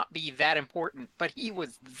and not be that important, but he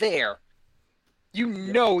was there. You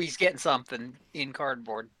know he's getting something in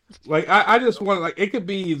cardboard. Like I just want, like, it could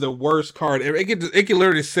be the worst card ever. It could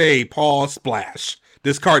literally say Paul Splash.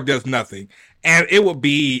 This card does nothing, and it would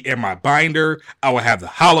be in my binder. I would have the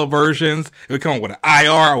hollow versions. It would come with an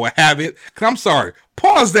IR. I would have it. Cause I'm sorry,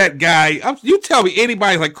 Paul's that guy. You tell me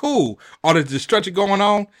anybody's like, cool, all this destruction going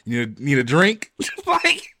on. You need a drink.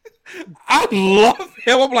 Like, I love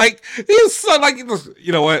him. I'm like, he's so like,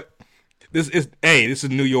 you know what? This is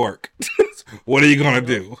New York. What are you gonna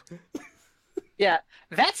do? Yeah,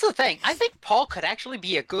 that's the thing. I think Paul could actually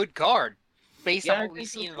be a good guard based Yeah, on I what we think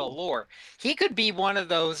see so in the too. lore. He could be one of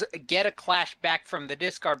those get a clash back from the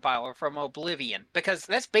discard pile or from Oblivion because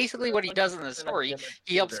that's basically what he does in the story.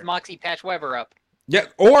 He helps Moxie patch Weber up. Yeah,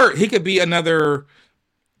 or he could be another.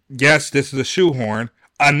 Yes, this is a shoehorn.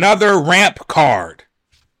 Another ramp card.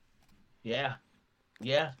 Yeah.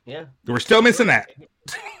 We're still missing that.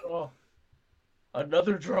 Oh,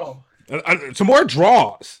 another draw. Some more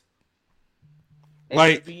draws. And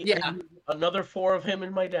Like- maybe Yeah. another 4 of him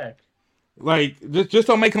in my deck. Like, just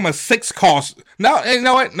don't make him a 6 cost. No, you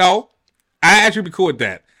know what? No, I actually be cool with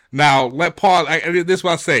that. Now let Paul. This is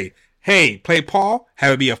what I say. Hey, play Paul.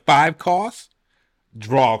 Have it be a 5 cost.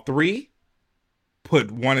 Draw 3.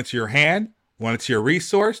 Put 1 into your hand. 1 into your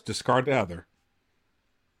resource. Discard the other.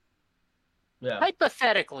 Yeah.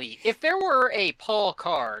 Hypothetically, if there were a Paul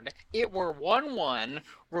card, it were 1/1,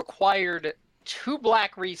 required 2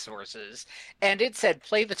 black resources, and it said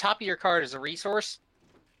play the top of your card as a resource.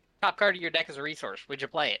 Top card of your deck as a resource. Would you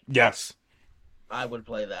play it? Yes, I would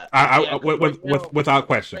play that. I Yeah, 'cause right now- without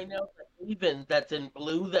question. Right now, even that's in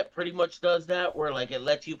blue that pretty much does that, where like it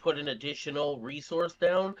lets you put an additional resource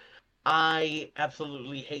down. I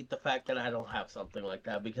absolutely hate the fact that I don't have something like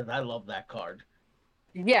that because I love that card.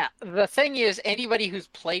 Yeah, the thing is, anybody who's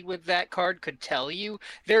played with that card could tell you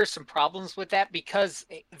there are some problems with that because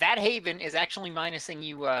that Haven is actually minusing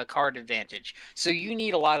you card advantage. So you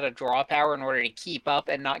need a lot of draw power in order to keep up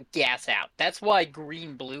and not gas out. That's why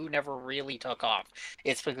green blue never really took off.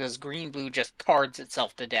 It's because green blue just cards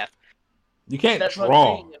itself to death. You can't That's what I'm draw.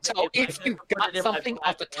 saying. So If I if could you put it got in my something black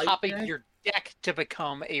off the white top of deck, your deck to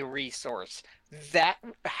become a resource, that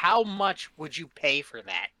how much would you pay for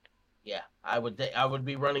that? yeah, I would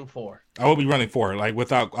be running 4. I would be running for it. Like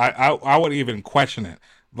without, I would even question it.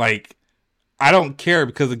 Like I don't care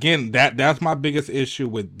because again, that's my biggest issue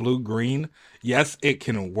with blue green. Yes, it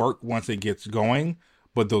can work once it gets going,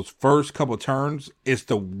 but those first couple turns, it's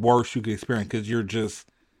the worst you can experience because you're just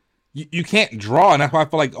you can't draw, and that's why I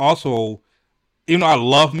feel like also, even though I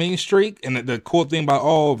love Mean Streak, and the cool thing about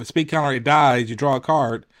if a speed counter dies, you draw a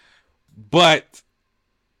card, but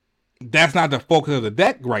that's not the focus of the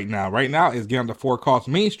deck right now. Right now is getting the 4 cost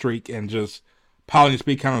Mean Streak and just piling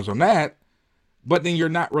speed counters on that, but then you're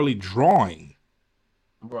not really drawing.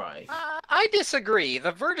 Right. I disagree.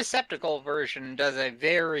 The Verticeptical version does a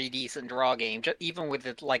very decent draw game, even with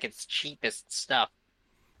its cheapest stuff.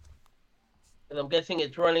 And I'm guessing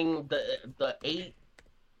it's running the 8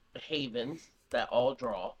 havens that all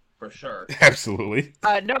draw for sure. Absolutely.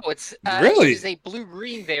 No, it Really? is a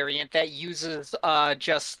blue-green variant that uses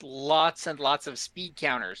just lots and lots of speed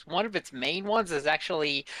counters. One of its main ones is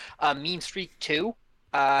actually Mean Streak 2.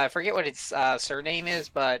 I forget what its surname is,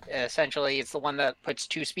 but essentially it's the one that puts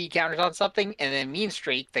 2 speed counters on something, and then Mean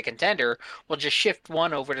Streak, the contender, will just shift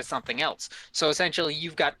one over to something else. So essentially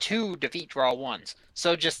you've got 2 defeat draw ones.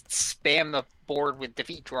 So just spam the board with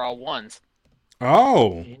defeat draw ones.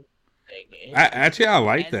 Oh, actually, I Interesting.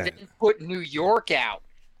 like And that. then put New York out.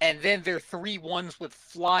 And then they're 3/1s with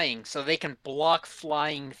flying, so they can block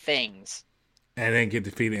flying things. And then get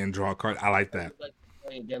defeated and draw a card. I like I that. would like to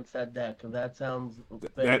play against that deck. That sounds very,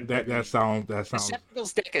 That that very. that sounds that sounds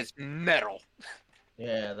Receptacle's deck is metal.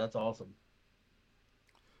 Yeah, that's awesome.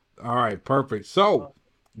 all right. Perfect. So Uh,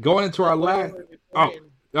 going into our wait, last. wait, wait, before Oh,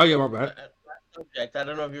 you oh yeah, go my to the bad. last subject, I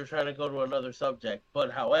don't know if you're trying to go to another subject,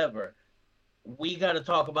 but however, we got to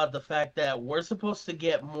talk about the fact that we're supposed to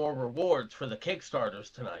get more rewards for the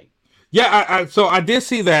Kickstarters tonight. Yeah, so I did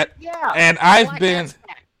see that, Yeah, and I've Black been Cat's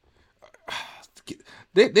back.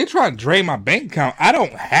 they try to drain my bank account. I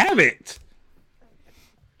don't have it.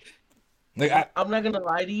 Like I'm not gonna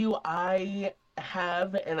lie to you, I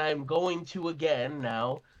have, and I'm going to again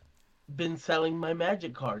now, been selling my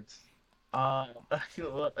Magic cards. Uh,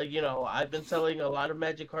 I've been selling a lot of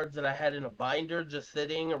Magic cards that I had in a binder just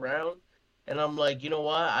sitting around, and I'm like, you know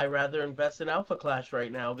what? I rather invest in Alpha Clash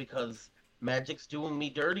right now because Magic's doing me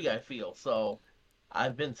dirty, I feel. So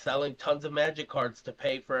I've been selling tons of Magic cards to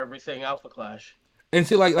pay for everything Alpha Clash. and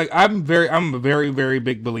see, I'm a very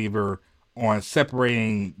big believer on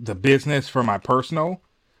separating the business from my personal.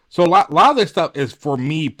 So a lot of this stuff is for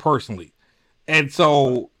me personally, and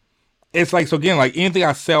so it's like so again, like anything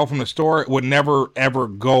I sell from the store would never ever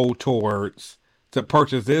go towards to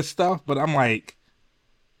purchase this stuff. But I'm like,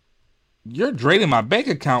 you're draining my bank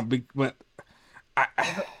account, but I,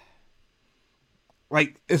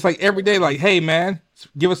 like it's like every day, like, hey man,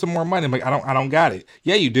 give us some more money. I'm like, I don't got it.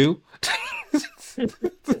 Yeah, you do.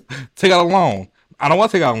 Take out a loan. I don't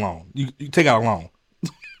want to take out a loan. You take out a loan.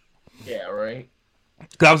 Yeah, right.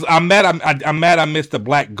 Cause I'm mad. I'm mad. I missed the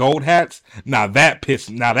black gold hats. Now that pissed.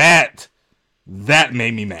 Now that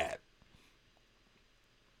made me mad.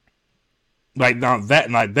 Like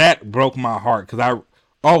that broke my heart. Cause I.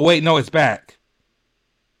 Oh wait, no, it's back.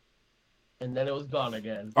 And then it was gone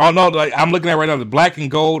again. Oh no, like I'm looking at it right now. The black and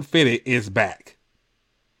gold fitted is back.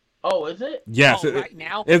 Oh, is it? Yes, Oh, right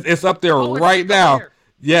now? it's up there Oh, it's right still now. there.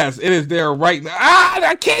 Yes, it is there right now.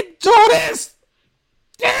 I can't do this.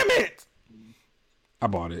 Damn it! I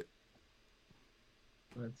bought it.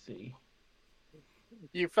 Let's see.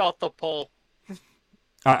 You felt the pull.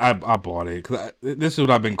 I bought it because this is what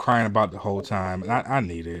I've been crying about the whole time, and I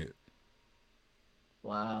need it.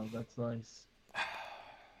 Wow, that's nice.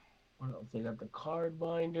 What else? They got the card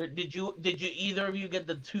binder. Did you either of you get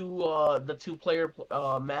the two player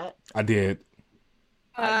mat? I did.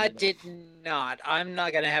 I Did not. I'm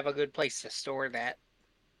not gonna have a good place to store that.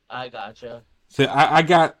 I gotcha. So I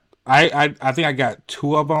got I think I got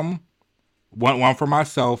 2 of them. One for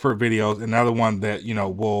myself for videos, another one that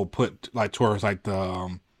we'll put like towards like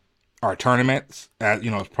the our tournaments as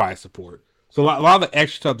as prize support. So a lot of the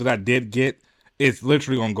extra stuff that I did get is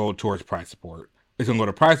literally gonna go towards prize support. It's gonna go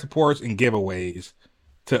to prize supports and giveaways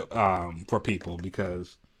to for people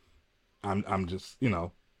because I'm just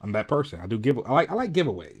I'm that person. I like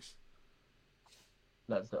giveaways.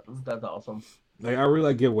 That's awesome. Like I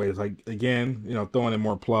really like giveaways. Like again, throwing in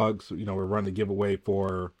more plugs. We're running the giveaway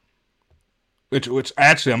for which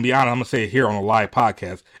actually, I'm gonna be honest, I'm gonna say it here on a live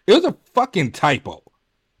podcast. It was a fucking typo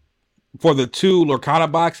for the 2 Lorcana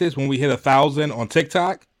boxes when we hit 1,000 on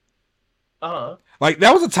TikTok. Like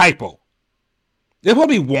that was a typo. It will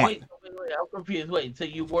be one. Wait, I'm confused. Wait, so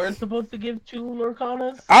you weren't supposed to give 2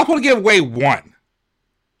 Lorcanas? I was supposed to give away one.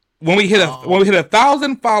 When we hit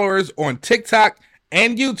 1,000 followers on TikTok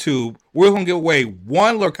and YouTube, we're gonna give away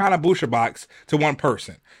 1 Lorcana booster box to one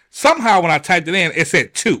person. Somehow, when I typed it in, it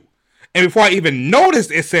said 2. And before I even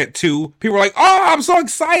noticed it said 2, people were like, "Oh, I'm so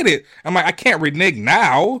excited!" I'm like, "I can't renege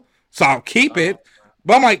now, so I'll keep it."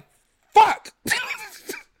 But I'm like, "Fuck."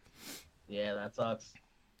 Yeah, that sucks.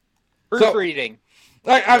 Proofreading.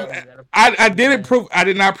 Like I didn't proof. I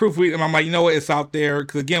did not proofread them. I'm like, you know what? It's out there.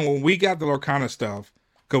 Because again, when we got the Lorcana stuff,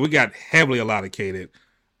 because we got heavily allocated,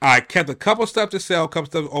 I kept a couple stuff to sell, a couple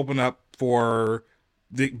stuff to open up for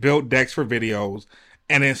the build decks for videos,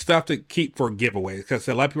 and then stuff to keep for giveaways. Because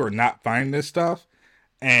a lot of people are not finding this stuff,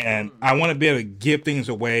 and I want to be able to give things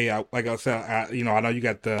away. Like I said, I know you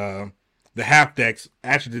got the half decks.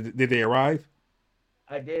 Actually, did they arrive?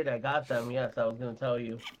 I did. I got them. Yes, I was going to tell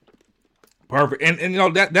you. Perfect. And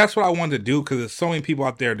that's what I wanted to do, because there's so many people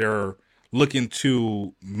out there that are looking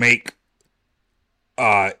to make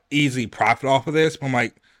easy profit off of this. But I'm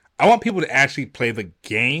like, I want people to actually play the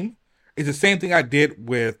game. It's the same thing I did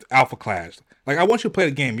with Alpha Clash. Like, I want you to play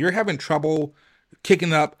the game. You're having trouble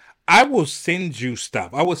kicking up. I will send you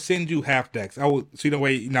stuff. I will send you half decks. So you know,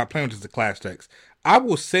 way you're not playing with just the Clash decks. I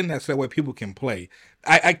will send that so that way people can play.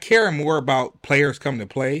 I care more about players coming to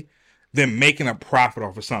play than making a profit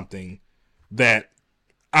off of something that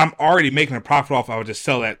I'm already making a profit off. I would just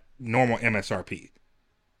sell at normal MSRP.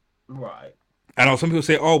 Right. I know some people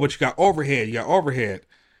say, "Oh, but you got overhead,"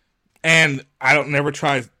 and I don't never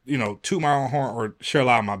try, toot my own horn or share a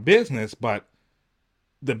lot of my business. But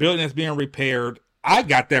the building that's being repaired, I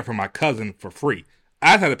got that from my cousin for free.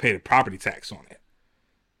 I had to pay the property tax on it.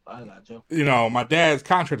 I got you. My dad's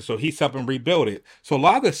contractor, so he's helping rebuild it. So a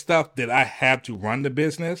lot of the stuff that I have to run the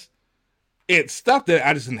business, it's stuff that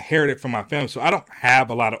I just inherited from my family. So I don't have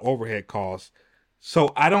a lot of overhead costs.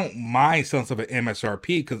 So I don't mind selling stuff at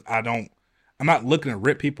MSRP, because I'm not looking to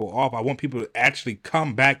rip people off. I want people to actually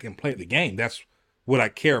come back and play the game. That's what I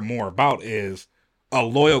care more about, is a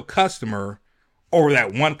loyal customer over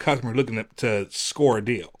that one customer looking to score a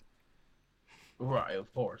deal. Right,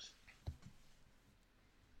 of course.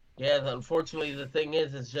 Yeah, unfortunately, the thing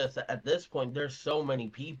is just at this point, there's so many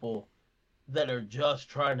people that are just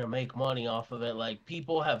trying to make money off of it. Like,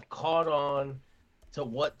 people have caught on to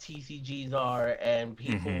what TCGs are, and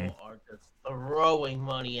people are just throwing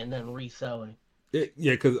money and then reselling. Yeah,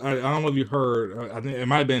 because I don't know if you heard, I think it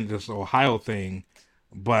might have been just an Ohio thing,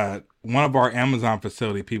 but one of our Amazon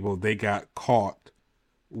facility people, they got caught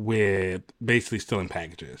with basically stealing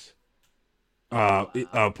packages of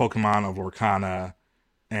Pokemon, of Lorcana,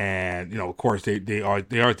 and of course they always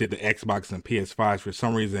did the Xbox and PS5s. For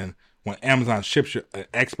some reason, when Amazon ships your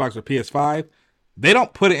Xbox or PS5, they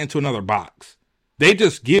don't put it into another box. They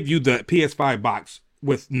just give you the PS5 box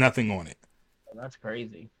with nothing on it. That's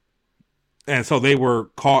crazy. And so they were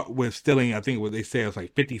caught with stealing, I think what they said was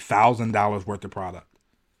like $50,000 worth of product.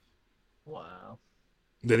 Wow.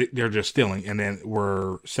 They're just stealing and then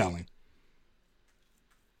were selling.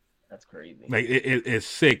 That's crazy. Like it's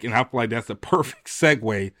sick, and I feel like that's a perfect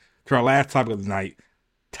segue to our last topic of the night: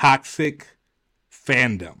 toxic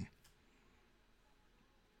fandom,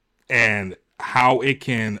 and how it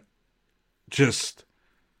can just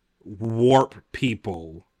warp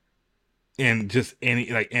people in just any,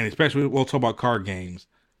 like, and especially we'll talk about card games,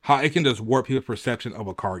 how it can just warp people's perception of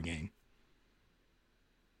a card game.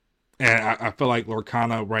 And I feel like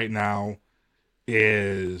Lorcana right now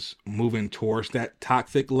is moving towards that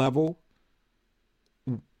toxic level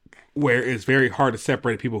where it's very hard to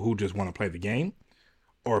separate people who just want to play the game,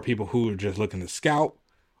 or people who are just looking to scout,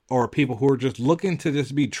 or people who are just looking to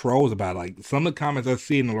just be trolls about it. Like, some of the comments I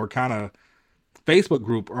see in the Lorcana Facebook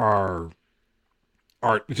group are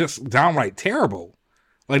just downright terrible.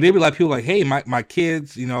 Like, they be like, people like, "Hey, my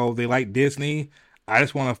kids, they like Disney. I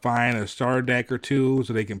just want to find a starter deck or two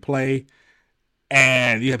so they can play."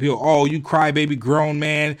 And you have people, "Oh, you crybaby grown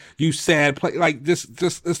man, you sad play." Like, just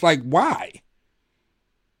it's like, why?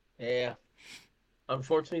 Yeah.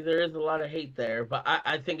 Unfortunately, there is a lot of hate there, but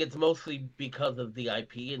I think it's mostly because of the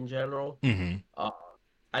IP in general.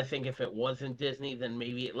 I think if it wasn't Disney, then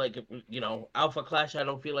maybe, like, Alpha Clash, I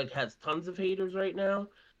don't feel like has tons of haters right now.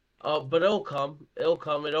 But it'll come. It'll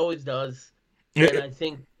come. It always does. And I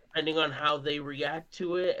think depending on how they react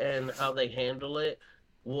to it and how they handle it,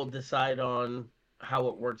 will decide on how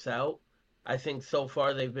it works out. I think so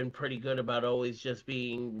far they've been pretty good about always just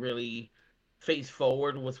being really face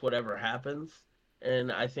forward with whatever happens.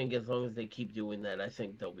 And I think as long as they keep doing that, I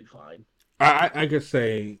think they'll be fine. I could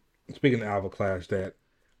say, speaking of Alpha Clash, that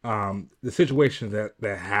the situations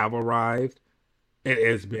that have arrived, it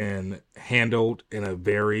has been handled in a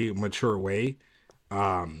very mature way.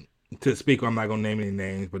 Um, to speak, I'm not gonna name any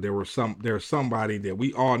names, but there's somebody that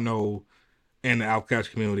we all know in the Alpha Clash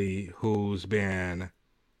community who's been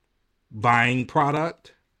buying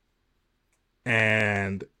product,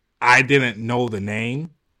 and I didn't know the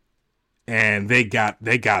name, and they got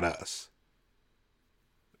us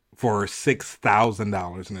for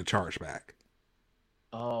 $6,000 in a chargeback.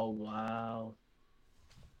 Oh wow.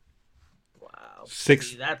 Wow. See,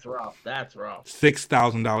 Six that's rough. That's rough.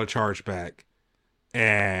 $6,000 chargeback,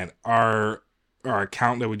 and our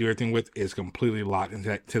account that we do everything with is completely locked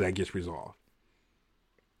until that gets resolved.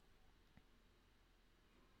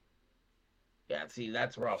 Yeah, see,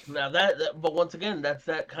 that's rough. Now but once again, that's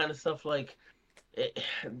that kind of stuff like it,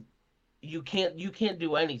 you can't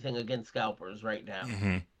do anything against scalpers right now.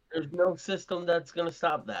 Mm-hmm. There's no system that's going to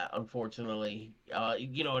stop that, unfortunately.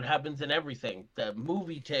 It happens in everything. The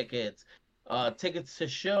movie tickets, tickets to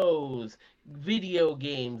shows, video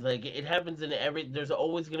games, like it happens in every there's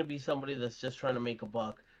always going to be somebody that's just trying to make a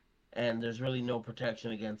buck, and there's really no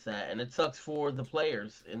protection against that. And it sucks for the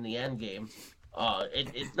players in the end game.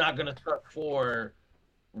 It's not going to suck for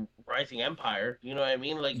Rising Empire, you know what I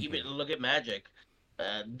mean? Like even look at Magic.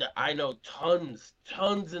 I know tons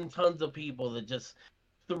and tons of people that just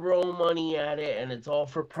throw money at it and it's all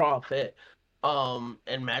for profit.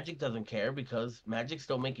 And Magic doesn't care because Magic's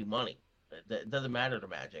still making money. It doesn't matter to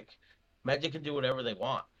Magic. Magic can do whatever they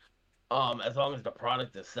want. As long as the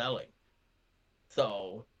product is selling.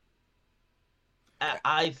 So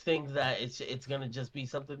I think that it's gonna just be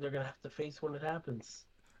something they're gonna have to face when it happens.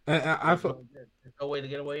 I There's feel no way to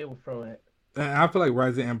get away from it. I feel like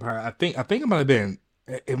Rising Empire. I think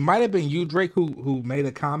it might have been you, Drake, who made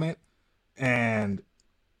a comment, and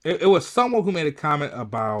it was someone who made a comment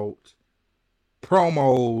about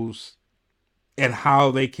promos and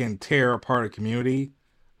how they can tear apart a community.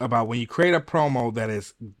 About when you create a promo that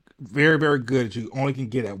is very very good, you only can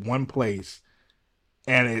get at one place,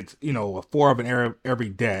 and it's a four of an every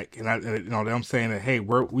deck, and I'm saying that hey,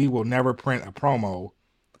 we will never print a promo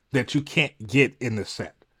that you can't get in the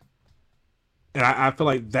set, and I feel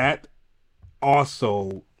like that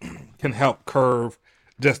also can help curve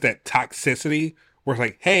just that toxicity where it's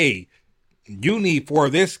like, hey, you need four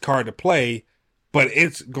of this card to play, but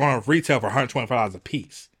it's going to retail for $125 a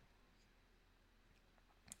piece.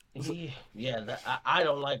 Yeah, I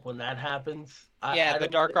don't like when that happens. Yeah, I the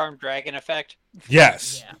don't. Dark Arm Dragon effect.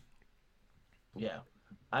 Yes. Yeah, yeah.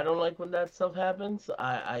 I don't like when that stuff happens.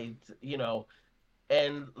 And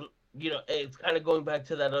it's kind of going back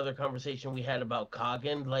to that other conversation we had about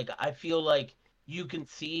Coggin. Like, I feel like you can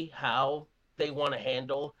see how they want to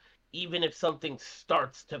handle, even if something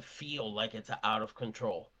starts to feel like it's out of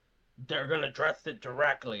control. They're gonna address it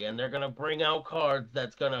directly, and they're gonna bring out cards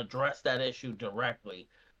that's gonna address that issue directly,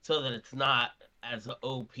 so that it's not as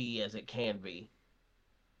OP as it can be.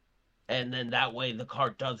 And then that way the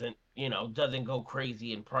card doesn't go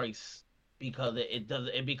crazy in price because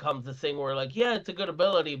it becomes the thing where like yeah it's a good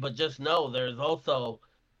ability but just know there's also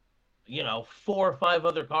four or five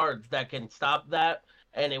other cards that can stop that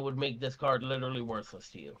and it would make this card literally worthless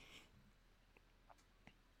to you.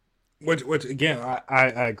 Which again, I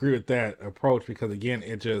agree with that approach because again,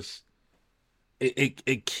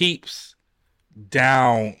 it keeps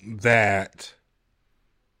down that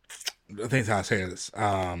I think how I say this.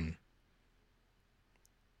 I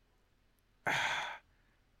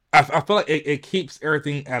feel like it keeps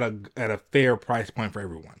everything at a fair price point for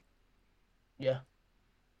everyone, Yeah.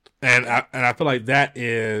 and I feel like that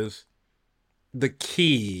is the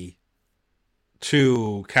key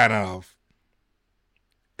to kind of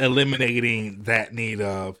eliminating that need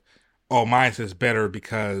of oh mine's is better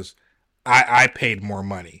because I paid more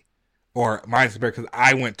money or mine's is better because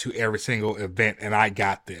I went to every single event and I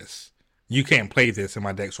got this. You can't play this in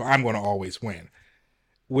my deck, so I'm going to always win.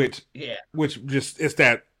 Which Yeah. which just it's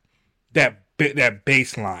that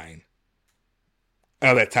baseline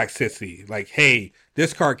of that toxicity. Like, hey,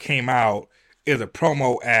 this card came out is a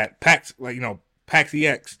promo at PAX, like PAX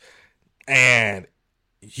EX, and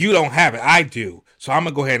you don't have it. I do, so I'm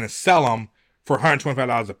gonna go ahead and sell them for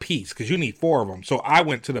 $125 a piece because you need four of them. So I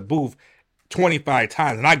went to the booth 25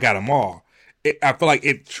 times and I got them all. I feel like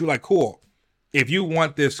it's true. Like, cool. If you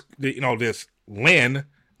want this, this Lin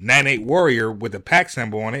 9/8 Warrior with the pack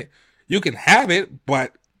symbol on it, you can have it,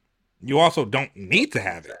 but You also don't need to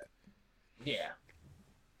have it. Yeah,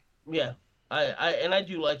 yeah. I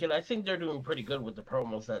do like it. I think they're doing pretty good with the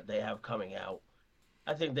promos that they have coming out.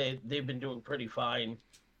 I think they've been doing pretty fine.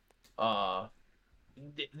 Uh,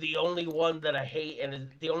 the only one that I hate, and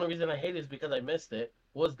the only reason I hate is because I missed it,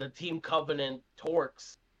 was the Team Covenant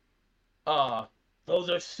Torques. Uh, those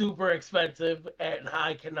are super expensive, and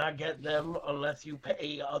I cannot get them unless you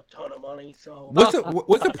pay a ton of money. So What's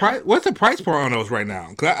the price? What's the price point on those right now?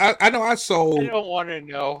 Because I know I I sold don't want to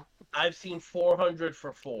know. I've seen 400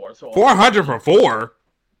 for four. So 400 for 4.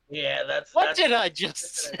 yeah, What did I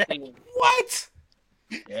just say? What?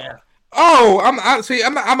 Yeah. Oh, I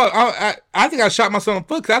think I shot myself in the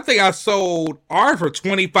foot because I think I sold ours for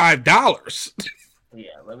 $25. Yeah,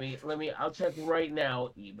 I'll check right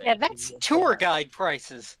now, eBay. Yeah, that's tour guide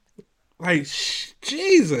prices. Like,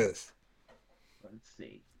 Jesus. Let's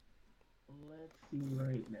see. Let's see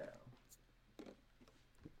right now.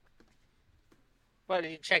 What, are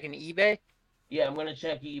you checking eBay? Yeah, I'm gonna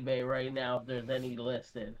check eBay right now if there's any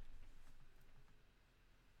listed.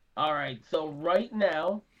 All right, so right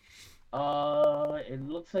now, it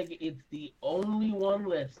looks like it's the only one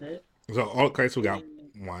listed. So, okay, so we got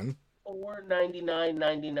one.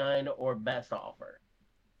 $499.99 or best offer,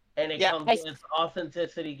 and it Yeah, comes with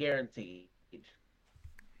authenticity guaranteed.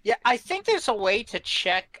 Yeah, I think there's a way to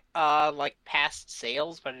check like past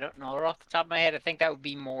sales, but I don't know off the top of my head. I think that would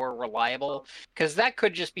be more reliable because that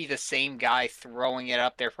could just be the same guy throwing it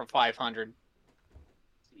up there for 500.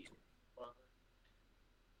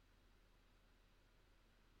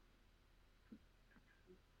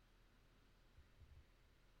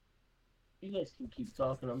 You guys can keep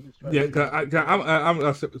talking. I'm just trying. Yeah,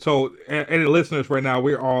 so any listeners right now,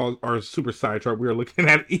 we all are super sidetracked. We're looking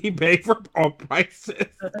at eBay for all prices.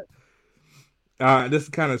 This is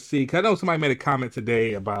kind of see. Cause I know somebody made a comment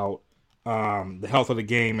today about the health of the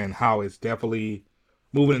game and how it's definitely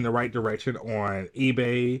moving in the right direction on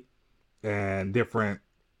eBay and different.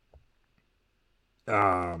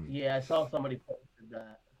 Yeah, I saw somebody posted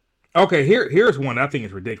that. Okay, here's one I think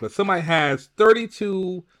is ridiculous. Somebody has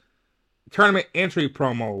 32 tournament entry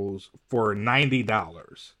promos for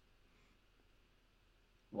 $90.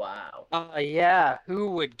 Wow. Yeah,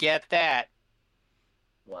 who would get that?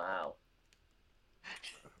 Wow.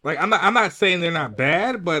 Like I'm not saying they're not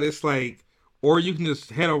bad, but it's like, or you can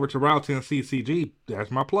just head over to Route 10 CCG. That's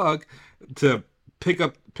my plug to pick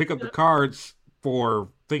up the cards for.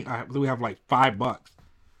 I believe we have like $5. I'm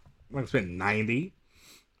gonna spend 90.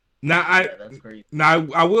 Now that's great. Now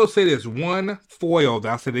I will say there's one foil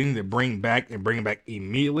that I said they need to bring back and bring it back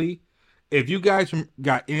immediately. If you guys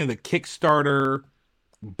got any of the Kickstarter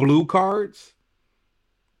blue cards,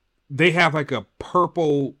 they have like a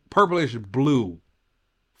purplish blue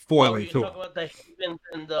foiling to it. Talking about the Havens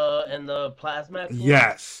and the Plasmax?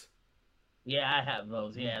 Yes. Yeah, I have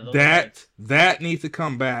those. Yeah, those that needs to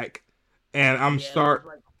come back, and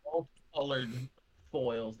like colored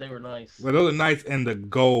foils. They were nice. Well, those are nice, and the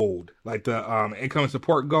gold, like the incoming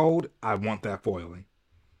support gold, I want that foiling.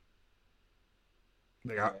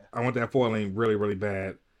 Like I want that foiling really, really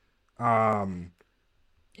bad.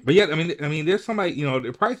 But yeah, I mean, there's somebody,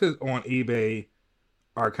 the prices on eBay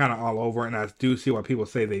are kind of all over, and I do see why people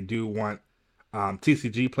say they do want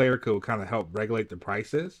TCG player could kind of help regulate the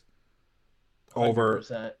prices over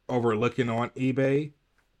 100%. over looking on eBay,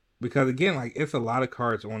 because again, like it's a lot of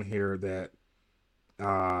cards on here that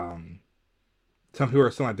some people are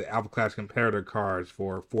selling like the Alpha Class comparator cards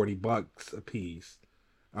for $40 a piece.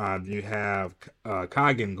 You have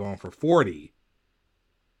Kagen going for 40.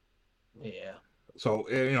 Yeah. So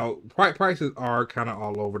prices are kind of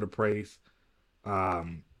all over the place.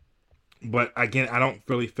 But again, I don't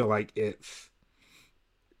really feel like it's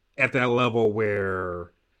at that level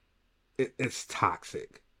where it's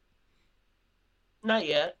toxic. Not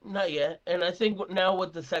yet. And I think now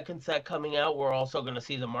with the second set coming out, we're also going to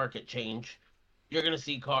see the market change. You're going to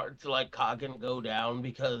see cards like Kagen go down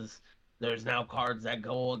because there's now cards that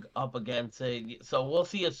go up against it. So we'll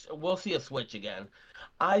see a switch again.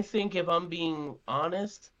 I think if I'm being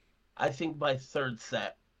honest, I think by third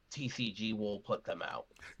set, TCG will put them out.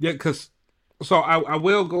 Yeah, so I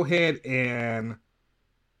will go ahead and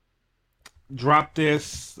drop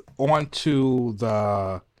this onto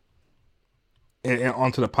the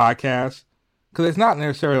podcast because it's not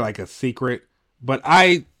necessarily like a secret, but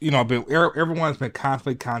everyone's been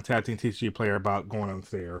constantly contacting TCG Player about going on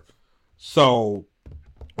there. So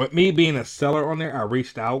with me being a seller on there, I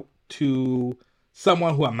reached out to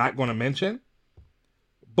someone who I'm not going to mention,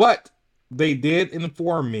 but they did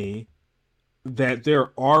inform me that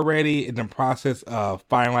they're already in the process of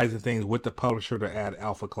finalizing things with the publisher to add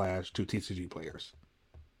Alpha Clash to TCG players.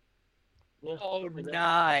 Yeah. Oh,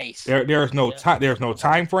 nice. There's no Yeah. time. There's no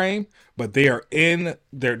time frame, but they are in.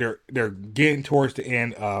 They're getting towards the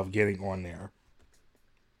end of getting on there.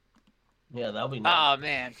 Yeah, that'll be nice. Oh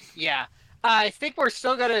man, yeah. I think we're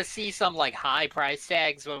still gonna see some like high price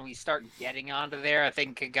tags when we start getting onto there. I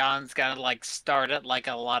think Kagan's gonna like start at like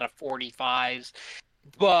a lot of 45s,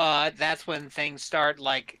 but that's when things start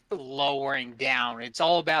like lowering down. It's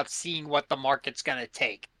all about seeing what the market's gonna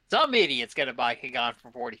take. Some idiot's gonna buy Kagan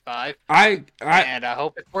for 45, I and I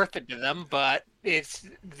hope it's worth it to them, but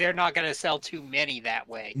they're not gonna sell too many that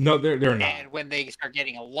way. no, they're not. And when they start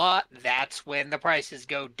getting a lot, that's when the prices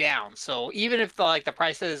go down. So even if the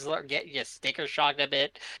prices get just sticker shocked a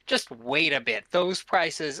bit, just wait a bit. Those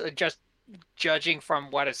prices, just judging from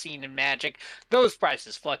what I've seen in Magic, those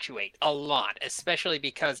prices fluctuate a lot, especially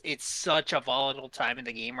because it's such a volatile time in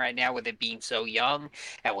the game right now, with it being so young,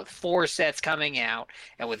 and with 4 sets coming out,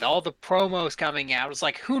 and with all the promos coming out. It's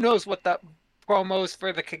like, who knows what the promos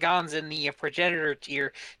for the Kagans in the Progenitor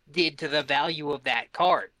tier did to the value of that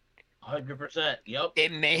card. 100%. Yep.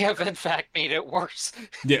 It may have in fact made it worse.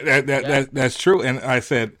 Yeah, that's true. And I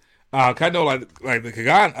said, I know like the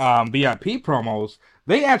Kagan VIP promos,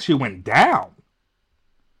 they actually went down.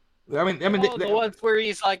 I mean, The ones where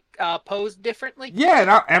he's like posed differently.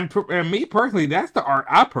 yeah, and me personally, that's the art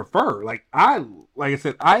I prefer. Like I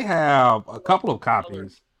said, I have a couple of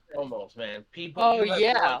copies. Promos, man. People. Oh, you have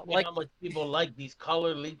yeah, no idea like- how much people like these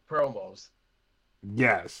color leak promos.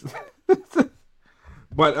 Yes,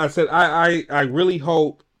 but I said I really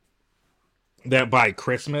hope that by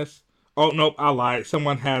Christmas. Oh nope, I lied.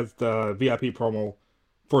 Someone has the VIP promo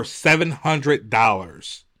for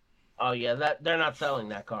 $700. Oh yeah, that they're not selling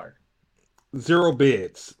that card. 0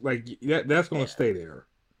 bids. Like that's going to Yeah. stay there.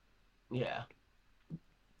 Yeah.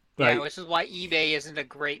 Like, Yeah, which is why eBay isn't a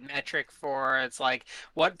great metric for. It's like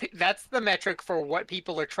that's the metric for what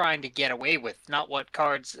people are trying to get away with, not what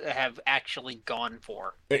cards have actually gone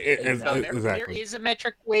for. So there exactly. is a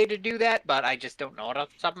metric way to do that, but I just don't know it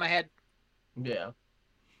off the top of my head. Yeah.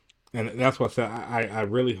 And that's what I said. I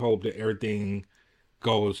really hope that everything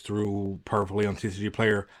goes through perfectly on TCG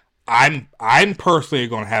Player. I'm personally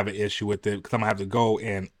going to have an issue with it because I'm going to have to go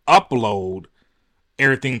and upload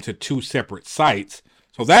everything to 2 separate sites.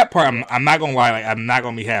 So that part, I'm not going to lie, like, I'm not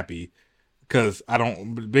going to be happy because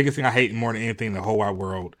the biggest thing I hate more than anything in the whole wide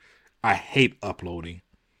world, I hate uploading.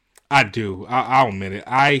 I do. I'll admit it.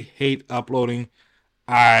 I hate uploading.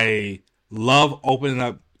 I love opening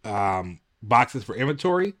up boxes for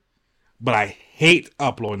inventory, but I hate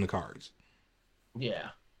uploading the cards. Yeah.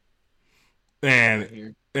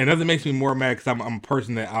 And nothing makes me more mad because I'm a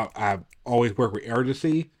person that I always work with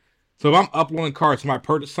urgency. So if I'm uploading cards, when I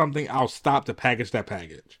purchase something, I'll stop to package that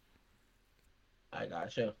package. I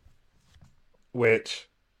gotcha. Which,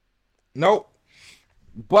 nope.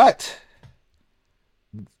 But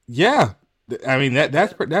yeah, I mean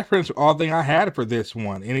that's pretty much all thing I had for this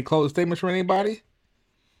one. Any closing statements from anybody?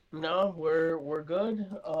 No, we're good.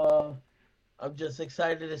 I'm just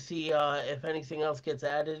excited to see if anything else gets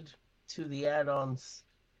added to the add-ons.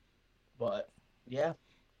 But yeah.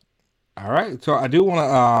 All right, so I do want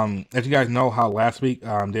to let you guys know how last week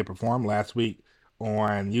they performed. Last week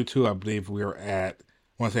on YouTube, I believe we were at, I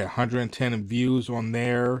want to say 110 views on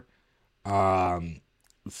there,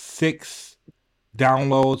 6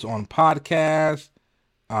 downloads on podcast,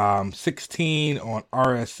 16 on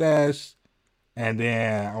RSS, and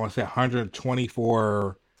then I want to say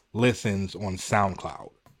 124 listens on SoundCloud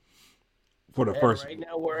for the first. Right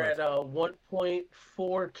now we're at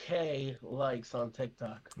 1.4K likes on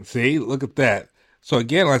TikTok. See, look at that. So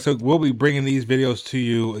again, like I said, we'll be bringing these videos to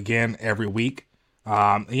you again every week.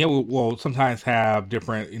 And yeah, we'll sometimes have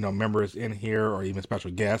different, members in here or even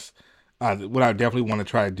special guests. What I definitely want to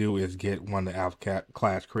try to do is get one of the Alpha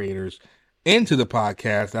Class creators into the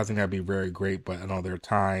podcast. I think that'd be very great, but I know their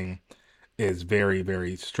time is very,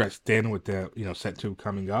 very stretched thin with the, set 2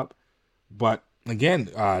 coming up. But again,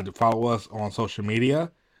 to follow us on social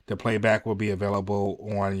media. The playback will be available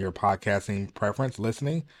on your podcasting preference,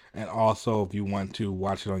 listening, and also if you want to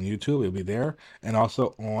watch it on YouTube, it'll be there, and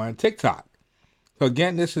also on TikTok. So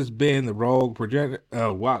again, this has been the Rogue Projector.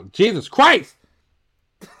 Oh wow, Jesus Christ!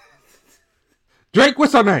 Drake,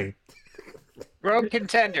 what's her name? Rogue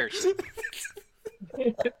Contenders.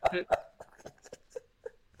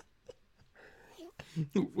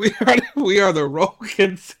 We are the Rogue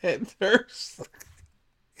Contenders,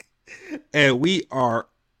 and we are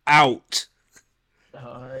out.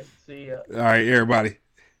 All right, see ya. All right, everybody.